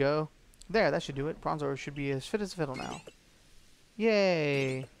 There you should go. There, that should do it. Bronzor should be as fit as a fiddle now.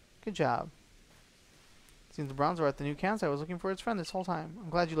 Yay. Good job. Seems the Bronzor at the new campsite was looking for its friend this whole time. I'm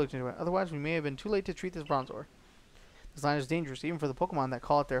glad you looked into it. Otherwise, we may have been too late to treat this Bronzor. This land is dangerous, even for the Pokemon that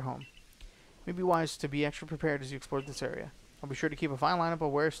call it their home. It may be wise to be extra prepared as you explore this area. I'll be sure to keep a fine lineup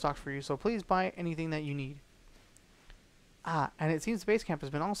of wares stocked for you, so please buy anything that you need. Ah, and it seems the base camp has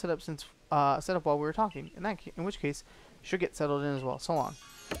been all set up since set up while we were talking. In which case, you should get settled in as well. So long.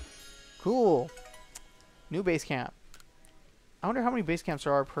 Cool. New base camp. I wonder how many base camps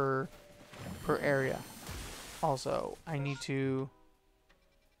there are per area. Also, I need to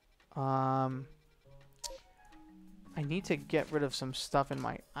get rid of some stuff in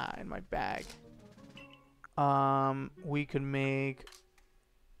my bag. We could make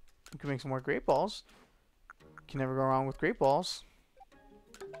some more great balls. Can never go wrong with great balls.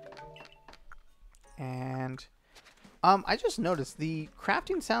 And I just noticed the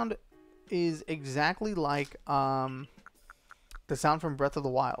crafting sound is exactly like the sound from Breath of the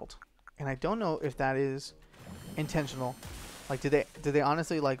Wild, and I don't know if that is intentional. Like, did they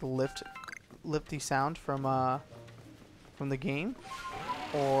honestly like lift the sound from the game,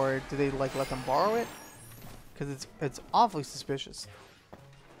 or do they like let them borrow it? Because it's awfully suspicious.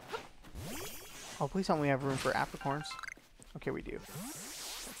 Oh, please tell me we have room for apricorns. Okay, we do.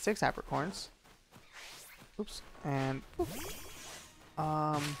 6 apricorns. Oops. And boop.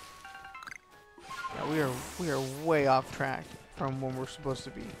 Yeah, we are way off track from when we're supposed to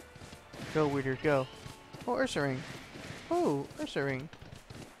be. Go, Weirder, go. Oh, Ursaring. Oh, Ursaring.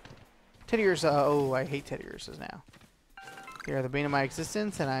 Teddy Ursa. Oh, I hate Teddy Ursas now. They are the bane of my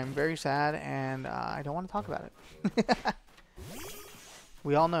existence, and I'm very sad, and I don't want to talk about it.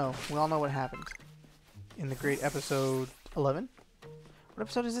 We all know. We all know what happened in the great episode 11. What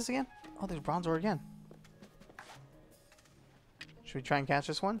episode is this again? Oh, there's Bronzor again. Should we try and catch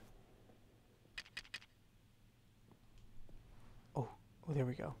this one? Oh, there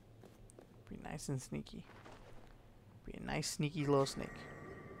we go. Be nice and sneaky. Be a nice sneaky little snake.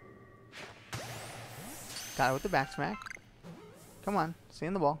 Got it with the back smack. Come on, stay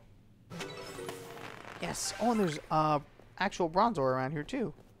in the ball. Yes. Oh, and there's actual Bronzor around here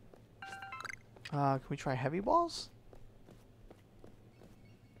too. Can we try heavy balls?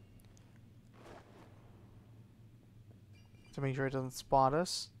 To make sure it doesn't spot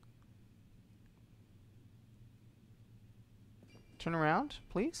us. Turn around,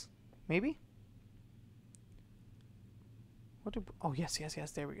 please. Maybe. What do? Oh yes, yes,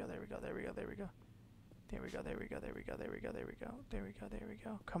 yes. There we go. There we go. There we go. There we go. There we go. There we go. There we go. There we go. There we go. There we go. There we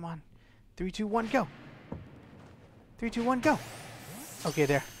go. Come on. 3, 2, 1, go. 3, 2, 1, go. Okay,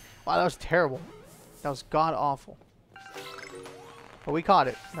 there. Wow, that was terrible. That was god awful. But we caught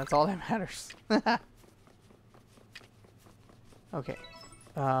it. That's all that matters. Okay.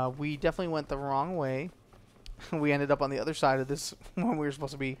 We definitely went the wrong way. We ended up on the other side of this when we were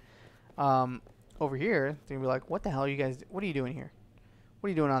supposed to be over here. They're gonna be like, what the hell are you guys? What are you doing here? What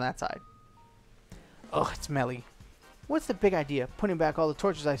are you doing on that side? Ugh, it's Melly. What's the big idea? Putting back all the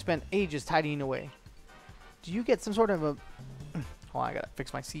torches I spent ages tidying away. Do you get some sort of a... Hold on, I gotta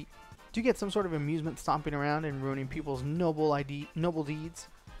fix my seat. Do you get some sort of amusement stomping around and ruining people's noble deeds?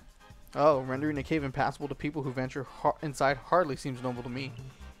 Oh, rendering a cave impassable to people who venture inside hardly seems noble to me.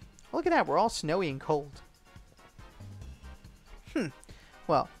 Look at that, we're all snowy and cold.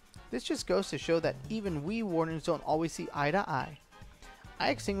 Well, this just goes to show that even we wardens don't always see eye to eye. I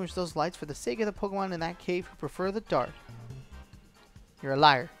extinguished those lights for the sake of the Pokemon in that cave who prefer the dark. You're a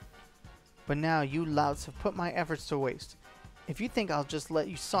liar. But now you louts have put my efforts to waste. If you think I'll just let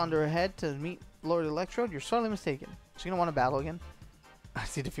you saunter ahead to meet Lord Electrode, you're sorely mistaken. So you don't want to battle again? I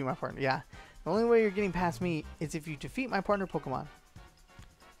see defeat my partner. Yeah. The only way you're getting past me is if you defeat my partner Pokemon.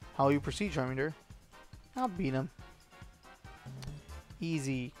 How will you proceed, Charmingder? I'll beat him.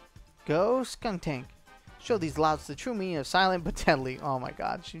 Easy. Go, Skunk Tank. Show these louts the true meaning of silent but deadly. Oh my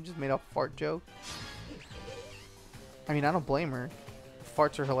god, she just made a fart joke. I mean, I don't blame her.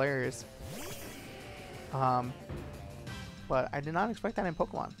 Farts are hilarious. But I did not expect that in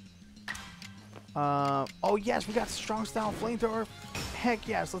Pokemon. Oh yes, we got strong style flamethrower. Heck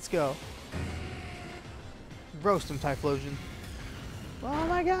yes, let's go. Roast him, Typhlosion. Oh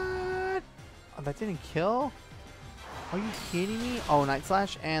my god! Oh, that didn't kill? Are you kidding me? Oh, Night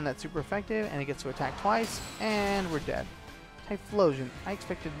Slash, and that's super effective, and it gets to attack twice, and we're dead. Typhlosion, I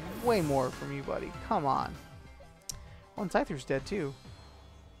expected way more from you, buddy. Come on. Oh, and Scyther's dead too.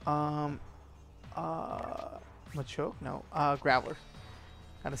 Machoke? No. Graveler.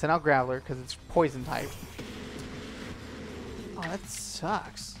 Gotta send out Graveler because it's poison type. Oh, that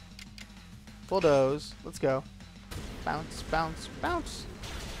sucks. Bulldoze. Let's go. Bounce, bounce, bounce.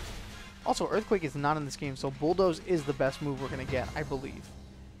 Also, Earthquake is not in this game, so Bulldoze is the best move we're going to get, I believe.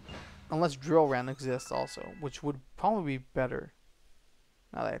 Unless Drill Round exists also, which would probably be better.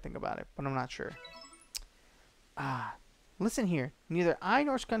 Now that I think about it, but I'm not sure. Listen here. Neither I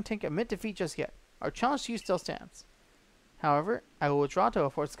nor Skunk Tank admit defeat just yet. Our challenge to you still stands. However, I will withdraw to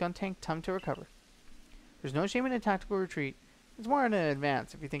afford Skunk Tank time to recover. There's no shame in a tactical retreat. It's more in an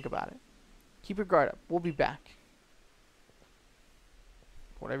advance if you think about it. Keep your guard up. We'll be back.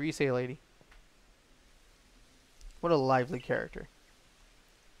 Whatever you say, lady. What a lively character.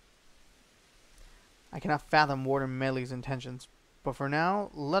 I cannot fathom Warden Melei's intentions, but for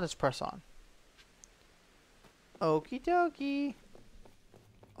now, let us press on. Okie dokie.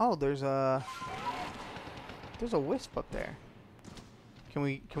 Oh, there's a wisp up there. Can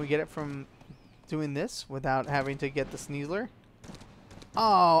we get it from doing this without having to get the Sneasler?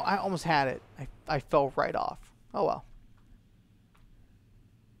 Oh, I almost had it. I fell right off. Oh well.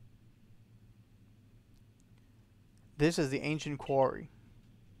 This is the ancient quarry.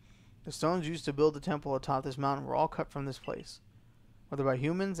 The stones used to build the temple atop this mountain were all cut from this place. Whether by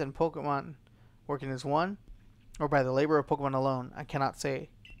humans and Pokemon working as one, or by the labor of Pokemon alone, I cannot say.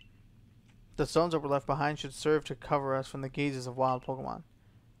 The stones that were left behind should serve to cover us from the gazes of wild Pokemon.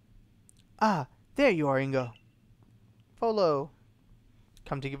 Ah, there you are, Ingo. Polo.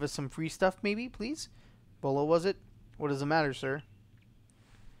 Come to give us some free stuff, maybe, please? Bolo, was it? What does it matter, sir?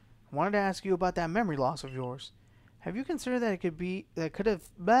 I wanted to ask you about that memory loss of yours. Have you considered that it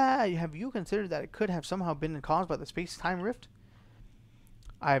could have somehow been caused by the space-time rift?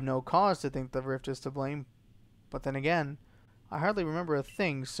 I have no cause to think the rift is to blame, but then again, I hardly remember a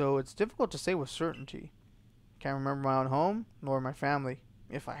thing, so it's difficult to say with certainty. Can't remember my own home, nor my family.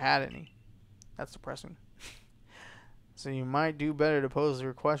 If I had any. That's depressing. So you might do better to pose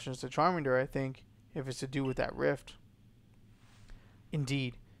your questions to Charmingder, I think, if it's to do with that rift.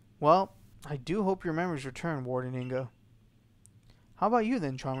 Indeed. Well, I do hope your memories return, Warden Ingo. How about you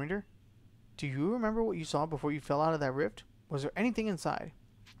then, Charmingder? Do you remember what you saw before you fell out of that rift? Was there anything inside?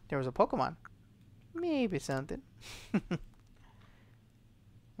 There was a Pokemon. Maybe something. I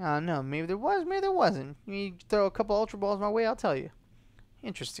don't know. Maybe there was, maybe there wasn't. You throw a couple Ultra Balls my way, I'll tell you.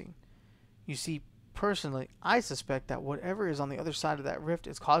 Interesting. You see, personally, I suspect that whatever is on the other side of that rift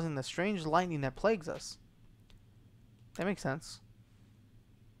is causing the strange lightning that plagues us. That makes sense.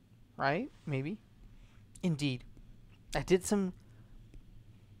 Right? Maybe. Indeed. I did some...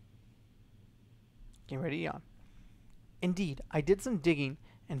 Get ready to yawn. Indeed, I did some digging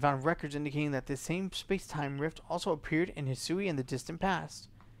and found records indicating that this same space-time rift also appeared in Hisui in the distant past.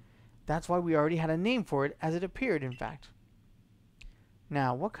 That's why we already had a name for it, as it appeared, in fact.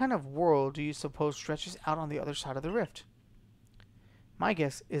 Now, what kind of world do you suppose stretches out on the other side of the rift? My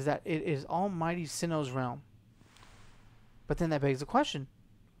guess is that it is Almighty Sinnoh's realm. But then that begs the question,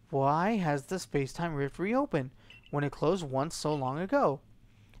 why has the space-time rift reopened when it closed once so long ago?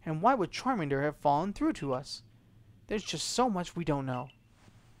 And why would Charmingder have fallen through to us? There's just so much we don't know.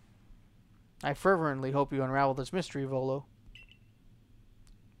 I fervently hope you unravel this mystery, Volo.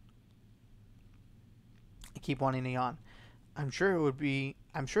 I keep wanting to yawn. I'm sure it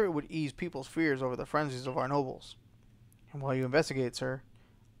would ease people's fears over the frenzies of our nobles. And while you investigate, sir,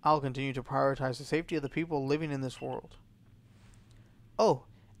 I'll continue to prioritize the safety of the people living in this world. Oh,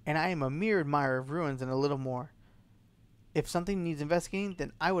 and I am a mere admirer of ruins and a little more. If something needs investigating,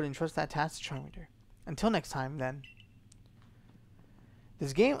 then I would entrust that task to Charmingder. Until next time, then.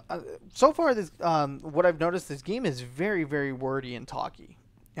 This game, so far, what I've noticed, this game is very, very wordy and talky.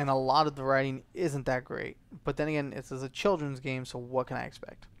 And a lot of the writing isn't that great. But then again, this is a children's game, so what can I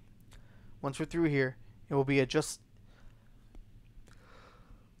expect? Once we're through here, it will be a just...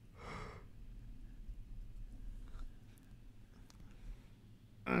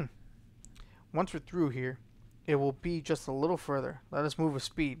 Once we're through here, it will be just a little further. Let us move with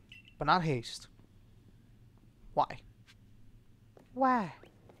speed, but not haste. Why? Why?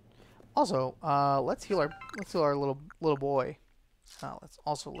 Also, let's heal our little boy.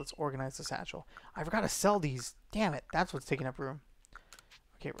 Let's organize the satchel. I forgot to sell these. Damn it! That's what's taking up room.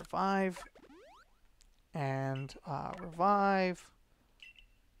 Okay, revive and revive,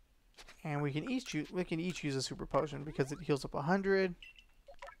 and we can each use a super potion because it heals up 100.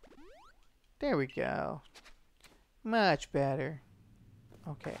 There we go. Much better.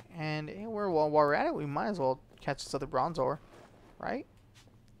 Okay, and while we're at it, we might as well catch this other Bronzor, right?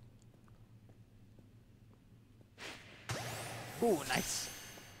 Ooh, nice.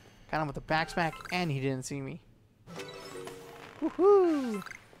 Got him with a back smack, and he didn't see me. Woohoo!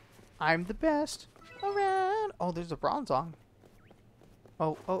 I'm the best around. Oh, there's a Bronzong.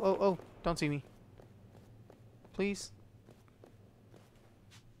 Oh! Don't see me, please.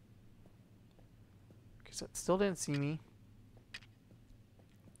 Because it still didn't see me.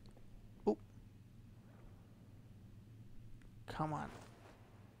 Oh, come on.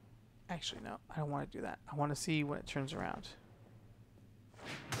 Actually, no, I don't want to do that. I want to see when it turns around.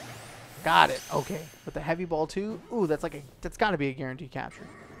 Got it. Okay, with the heavy ball too. Ooh, that's got to be a guaranteed capture.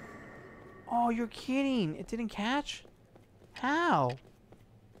 Oh, you're kidding! It didn't catch? How?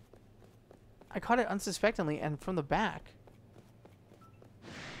 I caught it unsuspectingly and from the back.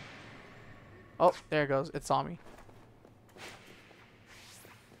 Oh, there it goes. It saw me.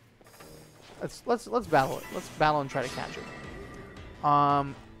 Let's battle it. Let's battle and try to catch it.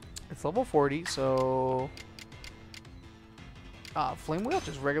 It's level 40, so flame wheel,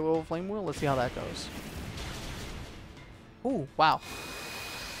 just regular old flame wheel. Let's see how that goes. Ooh, wow.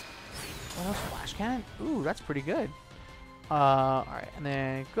 What else? Flash cannon? Ooh, that's pretty good. Alright, and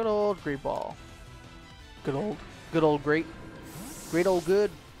then good old great ball. Good old great old good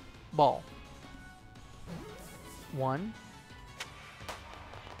ball. One.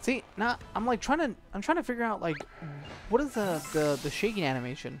 See, now I'm trying to figure out like what is the shaking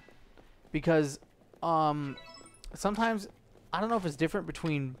animation, because sometimes I don't know if it's different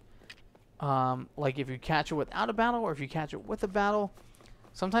between like if you catch it without a battle or if you catch it with a battle.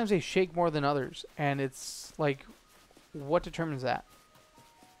 Sometimes they shake more than others, and it's like, what determines that?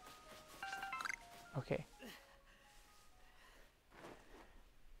 Okay.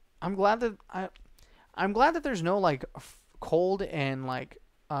 I'm glad that there's no like cold and like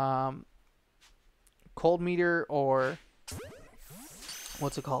cold meter, or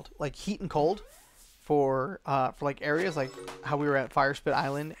what's it called? Like heat and cold for like areas like how we were at Fire Spit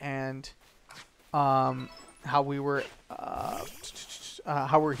Island and how we were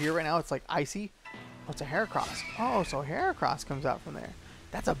how we're here right now. It's like icy. Oh, it's a Heracross. Oh, so Heracross comes out from there.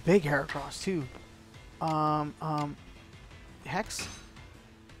 That's a big Heracross too. Hex.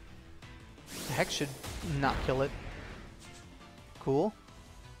 The Hex should not kill it. Cool.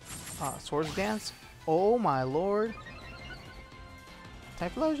 Swords Dance. Oh my lord.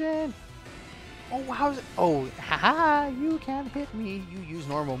 Typhlosion. Oh, how's it? Oh, haha, you can't hit me. You use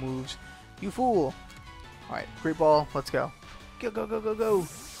normal moves. You fool. Alright, Great Ball, let's go. Go, go, go, go, go.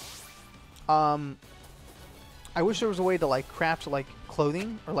 I wish there was a way to like craft like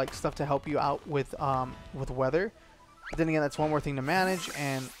clothing or like stuff to help you out with weather. But then again, that's one more thing to manage,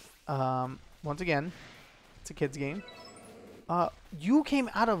 and once again, it's a kid's game. You came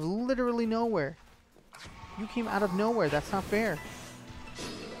out of literally nowhere. You came out of nowhere. That's not fair.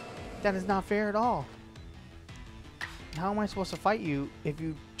 That is not fair at all. How am I supposed to fight you if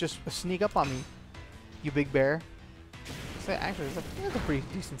you just sneak up on me, you big bear? So actually, that's a pretty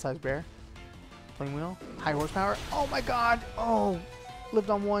decent sized bear. Flame wheel, high horsepower. Oh my god! Oh,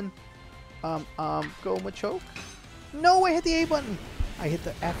 lived on one. Go Machoke. No, I hit the A button. I hit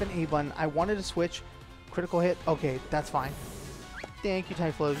the F and A button. I wanted to switch. Critical hit. Okay, that's fine. Thank you,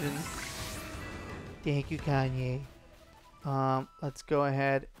 Typhlosion. Thank you, Kanye. Let's go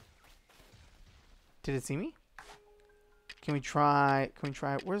ahead. Did it see me? Can we try?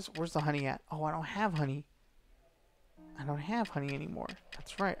 Where's the honey at? Oh, I don't have honey. I don't have honey anymore.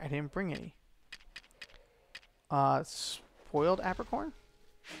 That's right. I didn't bring any. Spoiled apricorn?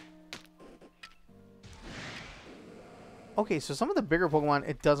 Okay, so some of the bigger Pokemon,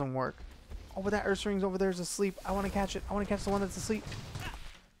 it doesn't work. Oh, but that Ursaring's over there is asleep. I want to catch it. I want to catch the one that's asleep.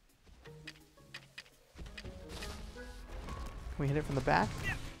 Can we hit it from the back?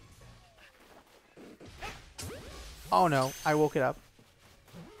 Oh no, I woke it up.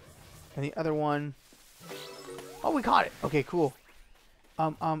 And the other one... Oh, we caught it. Okay, cool.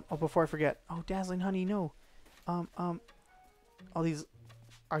 Oh, before I forget. Oh, Dazzling Honey, no. All these...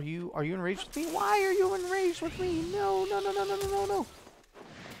 Are you enraged with me? Why are you enraged with me? No, no, no, no, no, no, no, no.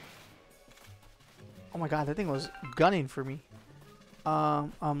 Oh my god, that thing was gunning for me.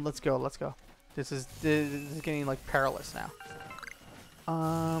 Let's go, let's go. This is getting like perilous now.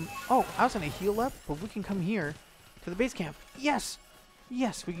 Oh, I was gonna heal up, but we can come here to the base camp. Yes!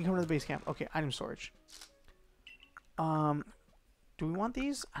 Yes, we can come to the base camp. Okay, item storage. Do we want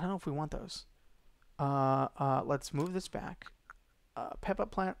these? I don't know if we want those. Let's move this back. Pep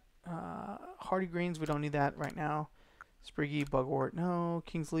up plant. Hardy greens, we don't need that right now. Spriggy, bugwort, no.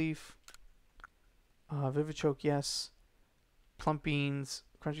 King's leaf. Vivichoke, yes. Plump beans,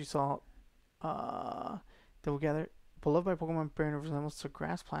 crunchy salt. Double gather. Beloved by Pokemon bearing resemblance to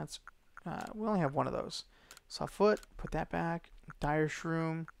grass plants. We only have one of those. Softfoot, put that back. Dire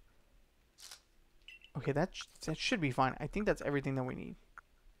shroom. Okay, that should be fine. I think that's everything that we need.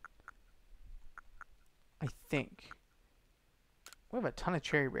 I think. We have a ton of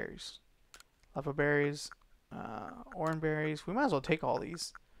cherry berries. Lava berries. Orange berries. We might as well take all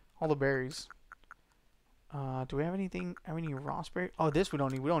these. All the berries. Do we have anything? Have any raspberry? Oh, this we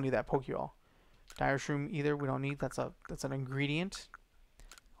don't need. We don't need that Pokeball. Dire shroom either. We don't need. That's an ingredient.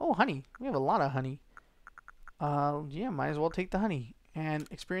 Oh, honey. We have a lot of honey. Yeah, might as well take the honey. And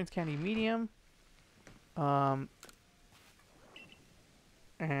experience candy medium. And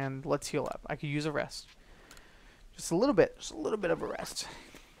let's heal up. I could use a rest. Just a little bit of a rest.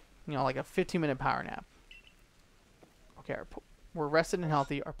 You know, like a 15-minute power nap. Okay, we're rested and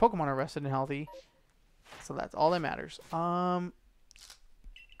healthy. Our Pokemon are rested and healthy. So that's all that matters.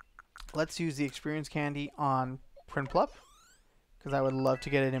 Let's use the experience candy on Prinplup, because I would love to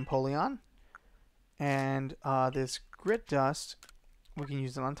get it in Polion. And this Grit Dust, we can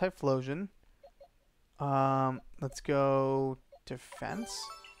use it on Typhlosion. Let's go defense.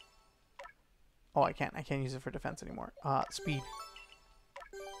 Oh, I can't use it for defense anymore. Speed.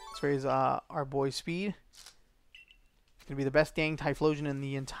 Let's raise our boy Speed. It's gonna be the best dang Typhlosion in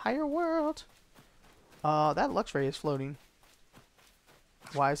the entire world. That Luxray is floating.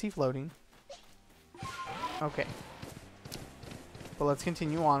 Why is he floating? Okay. But let's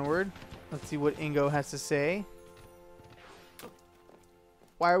continue onward. Let's see what Ingo has to say.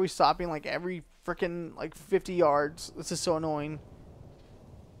 Why are we stopping like every freaking like 50 yards? This is so annoying.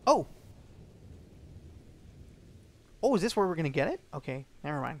 Oh! Oh, is this where we're going to get it? Okay,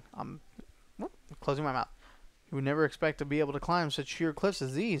 never mind. Whoop, closing my mouth. You would never expect to be able to climb such sheer cliffs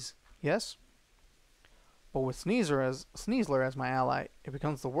as these. Yes? But with Sneasler as my ally, it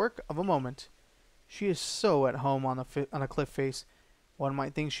becomes the work of a moment. She is so at home on a cliff face. One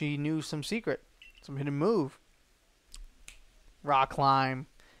might think she knew some secret, some hidden move. Rock climb.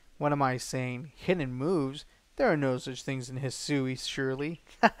 What am I saying? Hidden moves? There are no such things in Hisui, surely.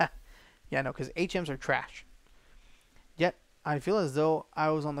 Yeah, no, because HMs are trash. Yet, I feel as though I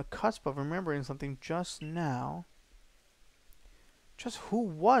was on the cusp of remembering something just now. Just who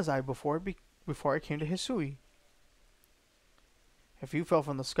was I before I came to Hisui? If you fell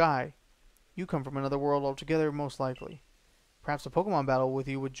from the sky, you come from another world altogether, most likely. Perhaps a Pokemon battle with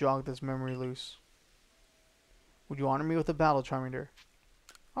you would jog this memory loose. Would you honor me with a battle, Charmingder?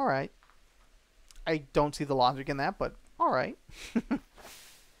 Alright. I don't see the logic in that, but alright.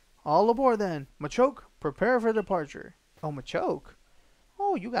 All aboard then. Machoke, prepare for departure. Oh, Machoke.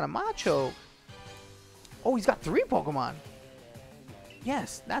 Oh, you got a Machoke. Oh, he's got 3 Pokemon.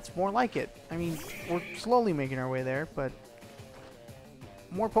 Yes, that's more like it. I mean, we're slowly making our way there, but...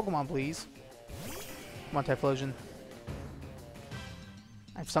 more Pokemon, please. Come on, Typhlosion.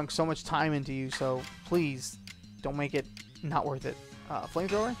 I've sunk so much time into you, so please don't make it not worth it.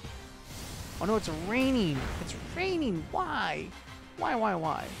 Flamethrower? Oh no, it's raining. It's raining. Why?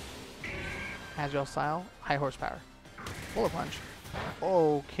 Why? Agile style, high horsepower. Bullet punch.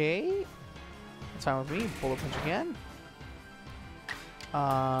 Okay. That's fine with me. Bullet punch again.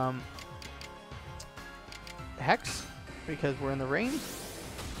 Hex, because we're in the rain.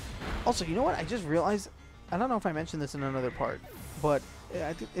 Also, you know what? I just realized, I don't know if I mentioned this in another part, but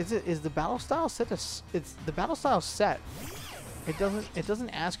is the battle style set to, it's the battle style set. It doesn't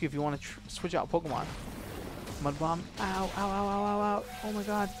ask you if you want to switch out Pokemon. Mud Bomb. Ow, ow, ow, ow, ow, ow. Oh my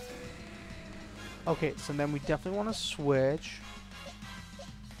god. Okay, so then we definitely want to switch.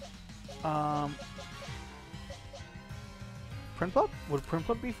 Prinplup? Would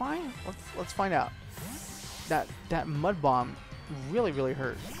Prinplup be fine? Let's find out. That Mud Bomb really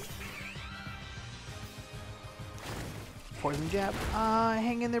hurt. Poison Jab.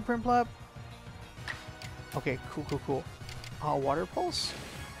 Hang in there, Prinplup. Okay, cool. Water Pulse.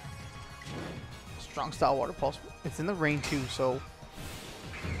 Strong style Water Pulse. It's in the rain too, so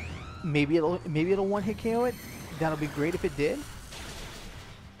maybe it'll one hit KO it. That'll be great if it did.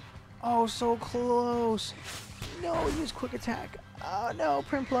 Oh, so close. No, use Quick Attack. Oh no,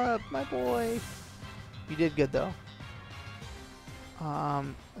 Prinplup, my boy. You did good though.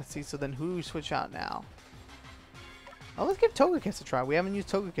 Let's see. So then, who do we switch out now? Oh, let's give Togekiss a try. We haven't used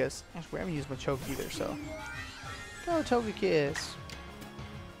Togekiss. Actually, we haven't used Machoke either, so go Togekiss.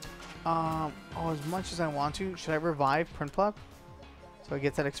 Oh, as much as I want to, should I revive Prinplup so it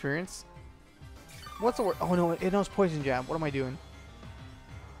gets that experience? What's the word? Oh no, it knows Poison Jab. What am I doing?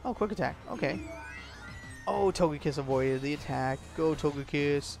 Oh, Quick Attack. Okay. Oh, Togekiss avoided the attack. Go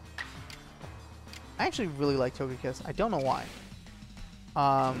Togekiss. I actually really like Togekiss. I don't know why.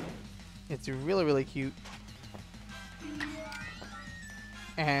 It's really cute.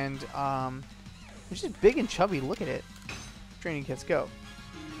 And it's just big and chubby. Look at it. Training kits, go.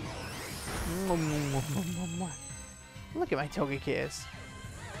 Look at my Togekiss.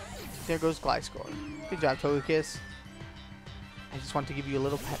 There goes Gliscor. Good job, Togekiss. I just want to give you a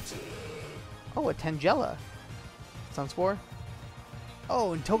little pet. Oh, a Tangela. Sunspore.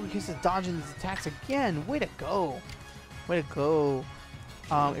 Oh, and Togekiss is dodging these attacks again. Way to go. Way to go.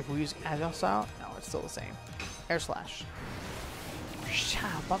 If we use Agile Style, no, it's still the same. Air Slash.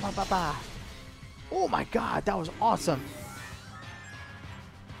 Oh my god, that was awesome.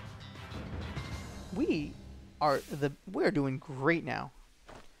 We are doing great now.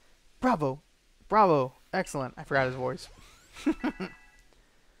 Bravo. Excellent. I forgot his voice.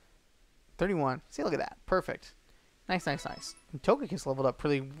 31. See, look at that. Perfect. Nice. And Togekiss leveled up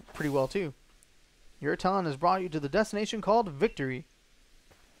pretty well too. Your talent has brought you to the destination called Victory.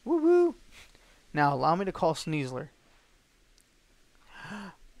 Woo! Now allow me to call Sneasler.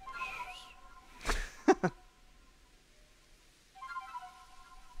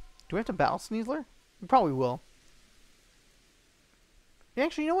 Do we have to battle Sneasler? We probably will.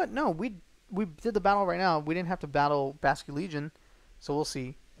 Actually, you know what? No, we did the battle right now. We didn't have to battle Basculegion, so we'll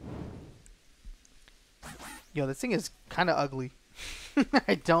see. Yo, this thing is kind of ugly.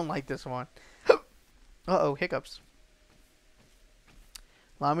 I don't like this one. Uh-oh, hiccups.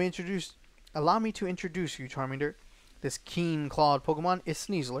 Allow me to introduce you, Charmingder. This keen-clawed Pokemon is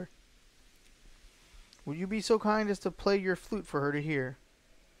Sneasler. Would you be so kind as to play your flute for her to hear?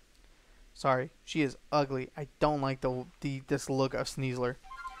 Sorry, she is ugly. I don't like this look of Sneasler.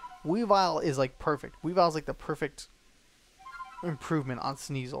 Weavile is like perfect. Weavile is like the perfect improvement on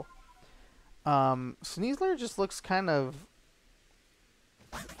Sneasel. Sneasler just looks kind of...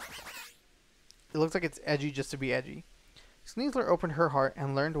 It looks like it's edgy just to be edgy. Sneasler opened her heart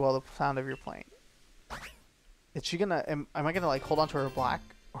and learned well the sound of your playing. Is she gonna... Am I gonna like hold on to her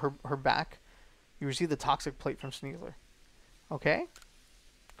back? You receive the toxic plate from Sneasler. Okay.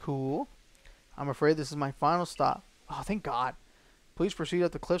 Cool. I'm afraid this is my final stop. Oh, thank God. Please proceed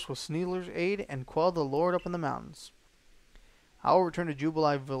up the cliffs with Sneasler's aid and quell the Lord up in the mountains. I will return to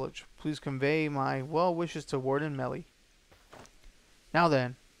Jubilee Village. Please convey my well wishes to Warden Melly. Now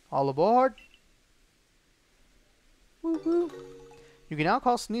then, all aboard! Woo-hoo! You can now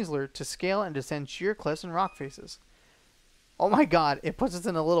call Sneasler to scale and descend sheer cliffs and rock faces. Oh my God, it puts us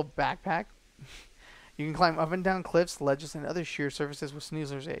in a little backpack. You can climb up and down cliffs, ledges, and other sheer surfaces with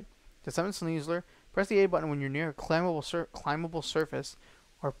Sneasler's aid. To summon Sneasler, press the A button when you're near a climbable surface,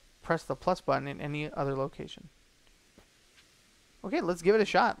 or press the plus button in any other location. Okay, let's give it a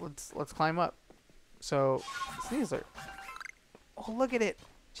shot. Let's climb up. So, Sneasler. Oh, look at it.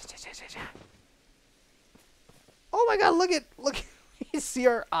 Oh my God, look at you see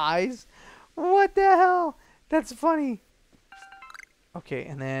our eyes? What the hell? That's funny. Okay,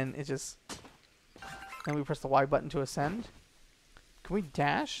 and then it just then we press the Y button to ascend. Can we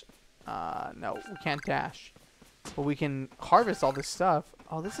dash? No, we can't dash. But we can harvest all this stuff.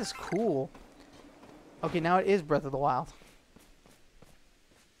 Oh, this is cool. Okay, now it is Breath of the Wild.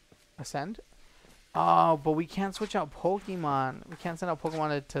 Ascend? Oh, but we can't switch out Pokemon. We can't send out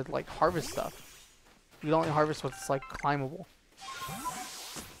Pokemon to like harvest stuff. We can only harvest what's like climbable.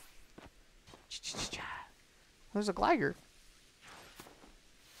 There's a Gligar.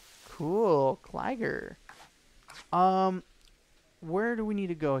 Cool, Gligar. Where do we need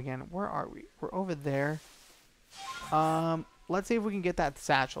to go again? Where are we? We're over there. Let's see if we can get that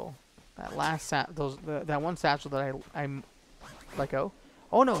satchel. That last that one satchel that I let go.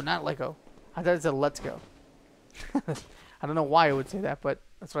 Oh no, not let go. I thought it said let's go. I don't know why it would say that, but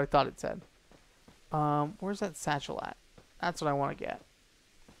that's what I thought it said. Where's that satchel at? That's what I want to get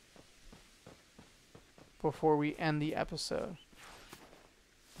before we end the episode.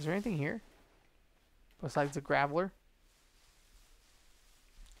 Is there anything here besides the Graveler?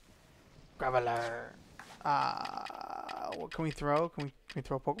 Graveler. What can we throw? Can we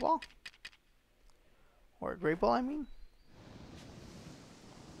throw a Pokeball? Or a Great Ball, I mean?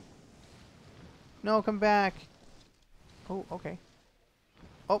 No, come back. Oh, okay.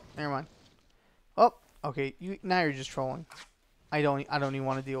 Oh, never mind. Oh, okay. Now you're just trolling. I don't even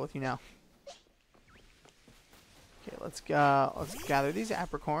want to deal with you now. Okay, let's gather these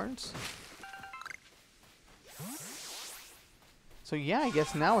apricorns. So yeah, I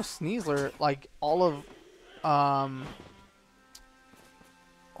guess now with Sneasler, like all of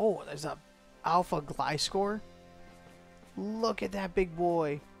oh, there's a Alpha Gliscor. Look at that big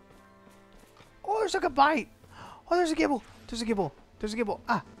boy. Oh, there's like a bite. Oh, there's a Gibble. There's a Gibble. There's a Gibble.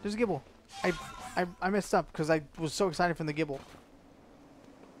 Ah, there's a Gibble. I messed up because I was so excited from the Gibble.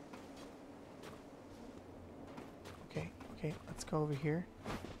 Okay, let's go over here.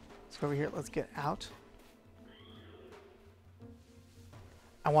 Let's go over here. Let's get out.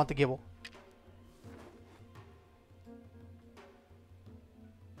 I want the Gibble.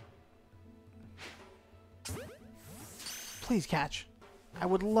 Please catch. I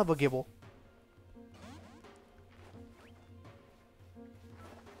would love a Gibble.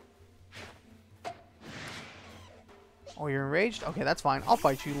 Oh, you're enraged? Okay, that's fine. I'll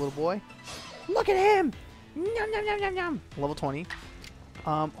fight you, little boy. Look at him! Yum, yum, yum, yum, yum. Level 20.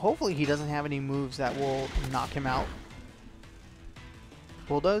 Hopefully he doesn't have any moves that will knock him out.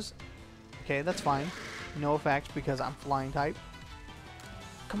 Bulldoze? Okay, that's fine. No effect because I'm flying type.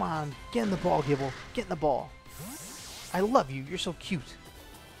 Come on, get in the ball, Gibble. Get in the ball. I love you. You're so cute.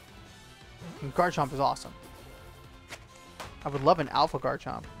 And Garchomp is awesome. I would love an Alpha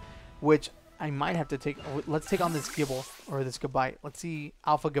Garchomp, which I might have to take. Let's take on this Gibble or this Gabite. Let's see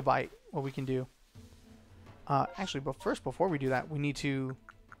Alpha Gabite, what we can do. Actually, but first, before we do that, we need to.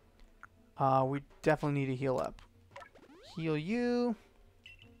 We definitely need to heal up. Heal you.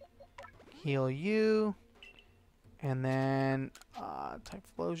 Heal you. And then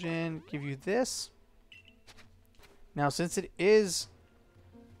Typhlosion. Give you this. Now, since it is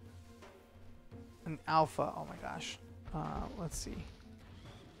an Alpha, oh my gosh. Let's see.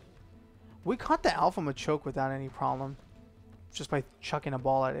 We caught the Alpha Machoke without any problem, just by chucking a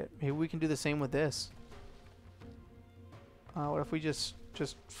ball at it. Maybe we can do the same with this. What if we just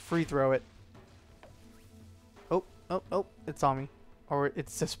free throw it? Oh, oh, oh, it saw me. Or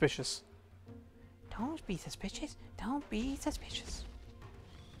it's suspicious. Don't be suspicious. Don't be suspicious.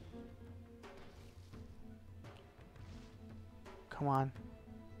 Come on.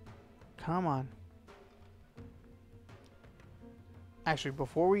 Come on. Actually,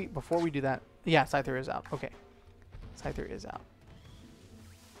 before we do that, yeah, Scyther is out. Okay, Scyther is out.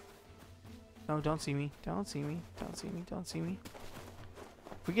 No, don't see me. Don't see me. Don't see me. Don't see me.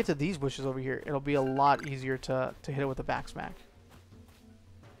 If we get to these bushes over here, it'll be a lot easier to hit it with a back smack.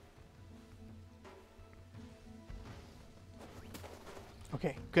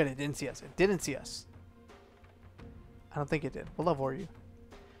 Okay, good. It didn't see us. It didn't see us. I don't think it did. What level are you?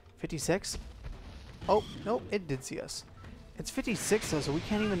 56? Oh, nope. It did see us. It's 56 though, so we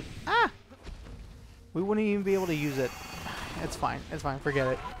can't even... Ah! We wouldn't even be able to use it. It's fine. It's fine. Forget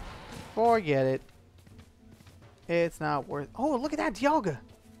it. Forget it. It's not worth... Oh, look at that Dialga!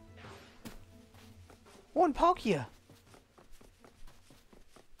 One Palkia!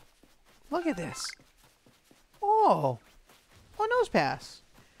 Look at this. Oh! Oh, Nose Pass.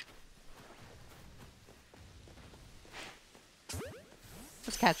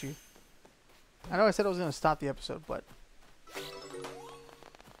 Let's catch you. I know I said I was going to stop the episode, but...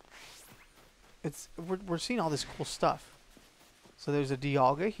 We're seeing all this cool stuff. So there's a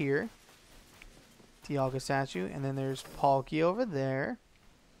Dialga here. Dialga statue. And then there's Palkia over there.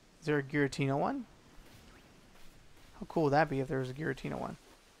 Is there a Giratina one? How cool would that be if there was a Giratina one?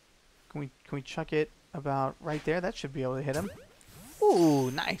 Can we chuck it about right there? That should be able to hit him. Ooh,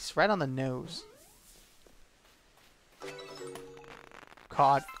 nice. Right on the nose.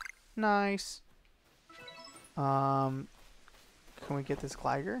 Caught. Nice. Can we get this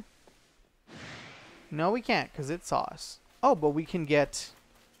Gligar? No, we can't because it saw us. Oh, but we can get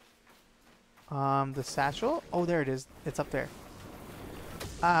the satchel. Oh, there it is. It's up there.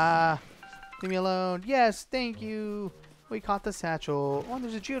 Leave me alone. Yes, thank you. We caught the satchel. Oh,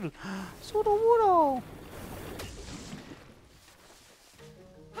 there's a Geodude. Sudowoodo.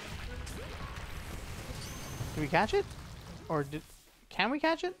 Did we catch it? Or can we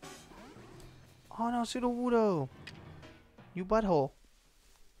catch it? Oh no, Sudowoodo. You butthole.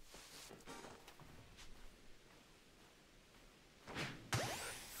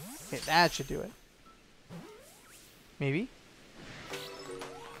 Okay, that should do it. Maybe?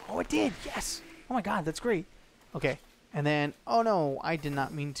 Oh, it did! Yes! Oh my god, that's great. Okay, and then... Oh no, I did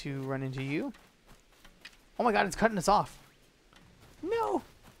not mean to run into you. Oh my god, it's cutting us off. No!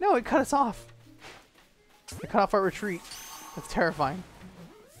 No, it cut us off. It cut off our retreat. That's terrifying.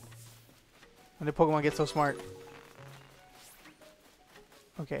 When did Pokemon get so smart?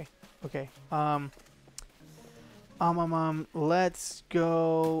 Okay, okay. Let's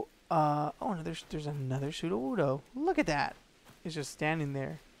go... oh no, there's another Sudowoodo. Look at that. It's just standing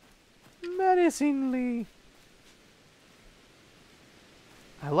there. Menacingly.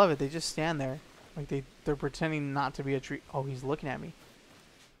 I love it. They just stand there. Like they're pretending not to be a tree. Oh, he's looking at me.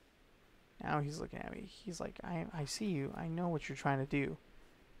 Now he's looking at me. He's like, I see you. I know what you're trying to do.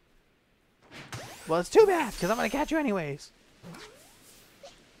 Well, it's too bad, because I'm going to catch you anyways.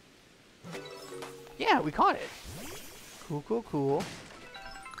 Yeah, we caught it. Cool, cool, cool.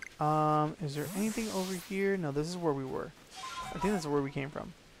 Is there anything over here? No, this is where we were. I think this is where we came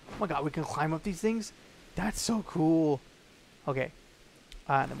from. Oh my god, we can climb up these things? That's so cool. Okay.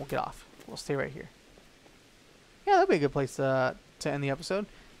 And then we'll get off. We'll stay right here. Yeah, that'd be a good place to end the episode.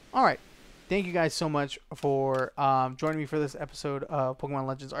 Alright. Thank you guys so much for joining me for this episode of Pokemon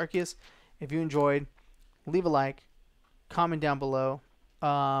Legends Arceus. If you enjoyed, leave a like. Comment down below.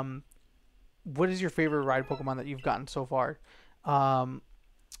 What is your favorite ride Pokemon that you've gotten so far?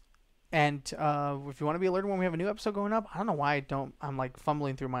 And if you want to be alerted when we have a new episode going up, I don't know why I'm like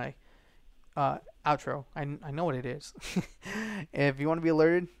fumbling through my outro. I know what it is. If you want to be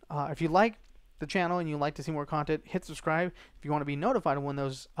alerted, if you like the channel and you like to see more content, hit subscribe. If you want to be notified of when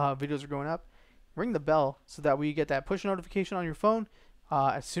those videos are going up, ring the bell so that we get that push notification on your phone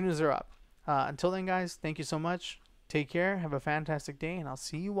as soon as they're up. Until then, guys, thank you so much. Take care. Have a fantastic day, and I'll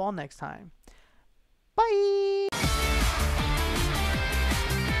see you all next time. Bye!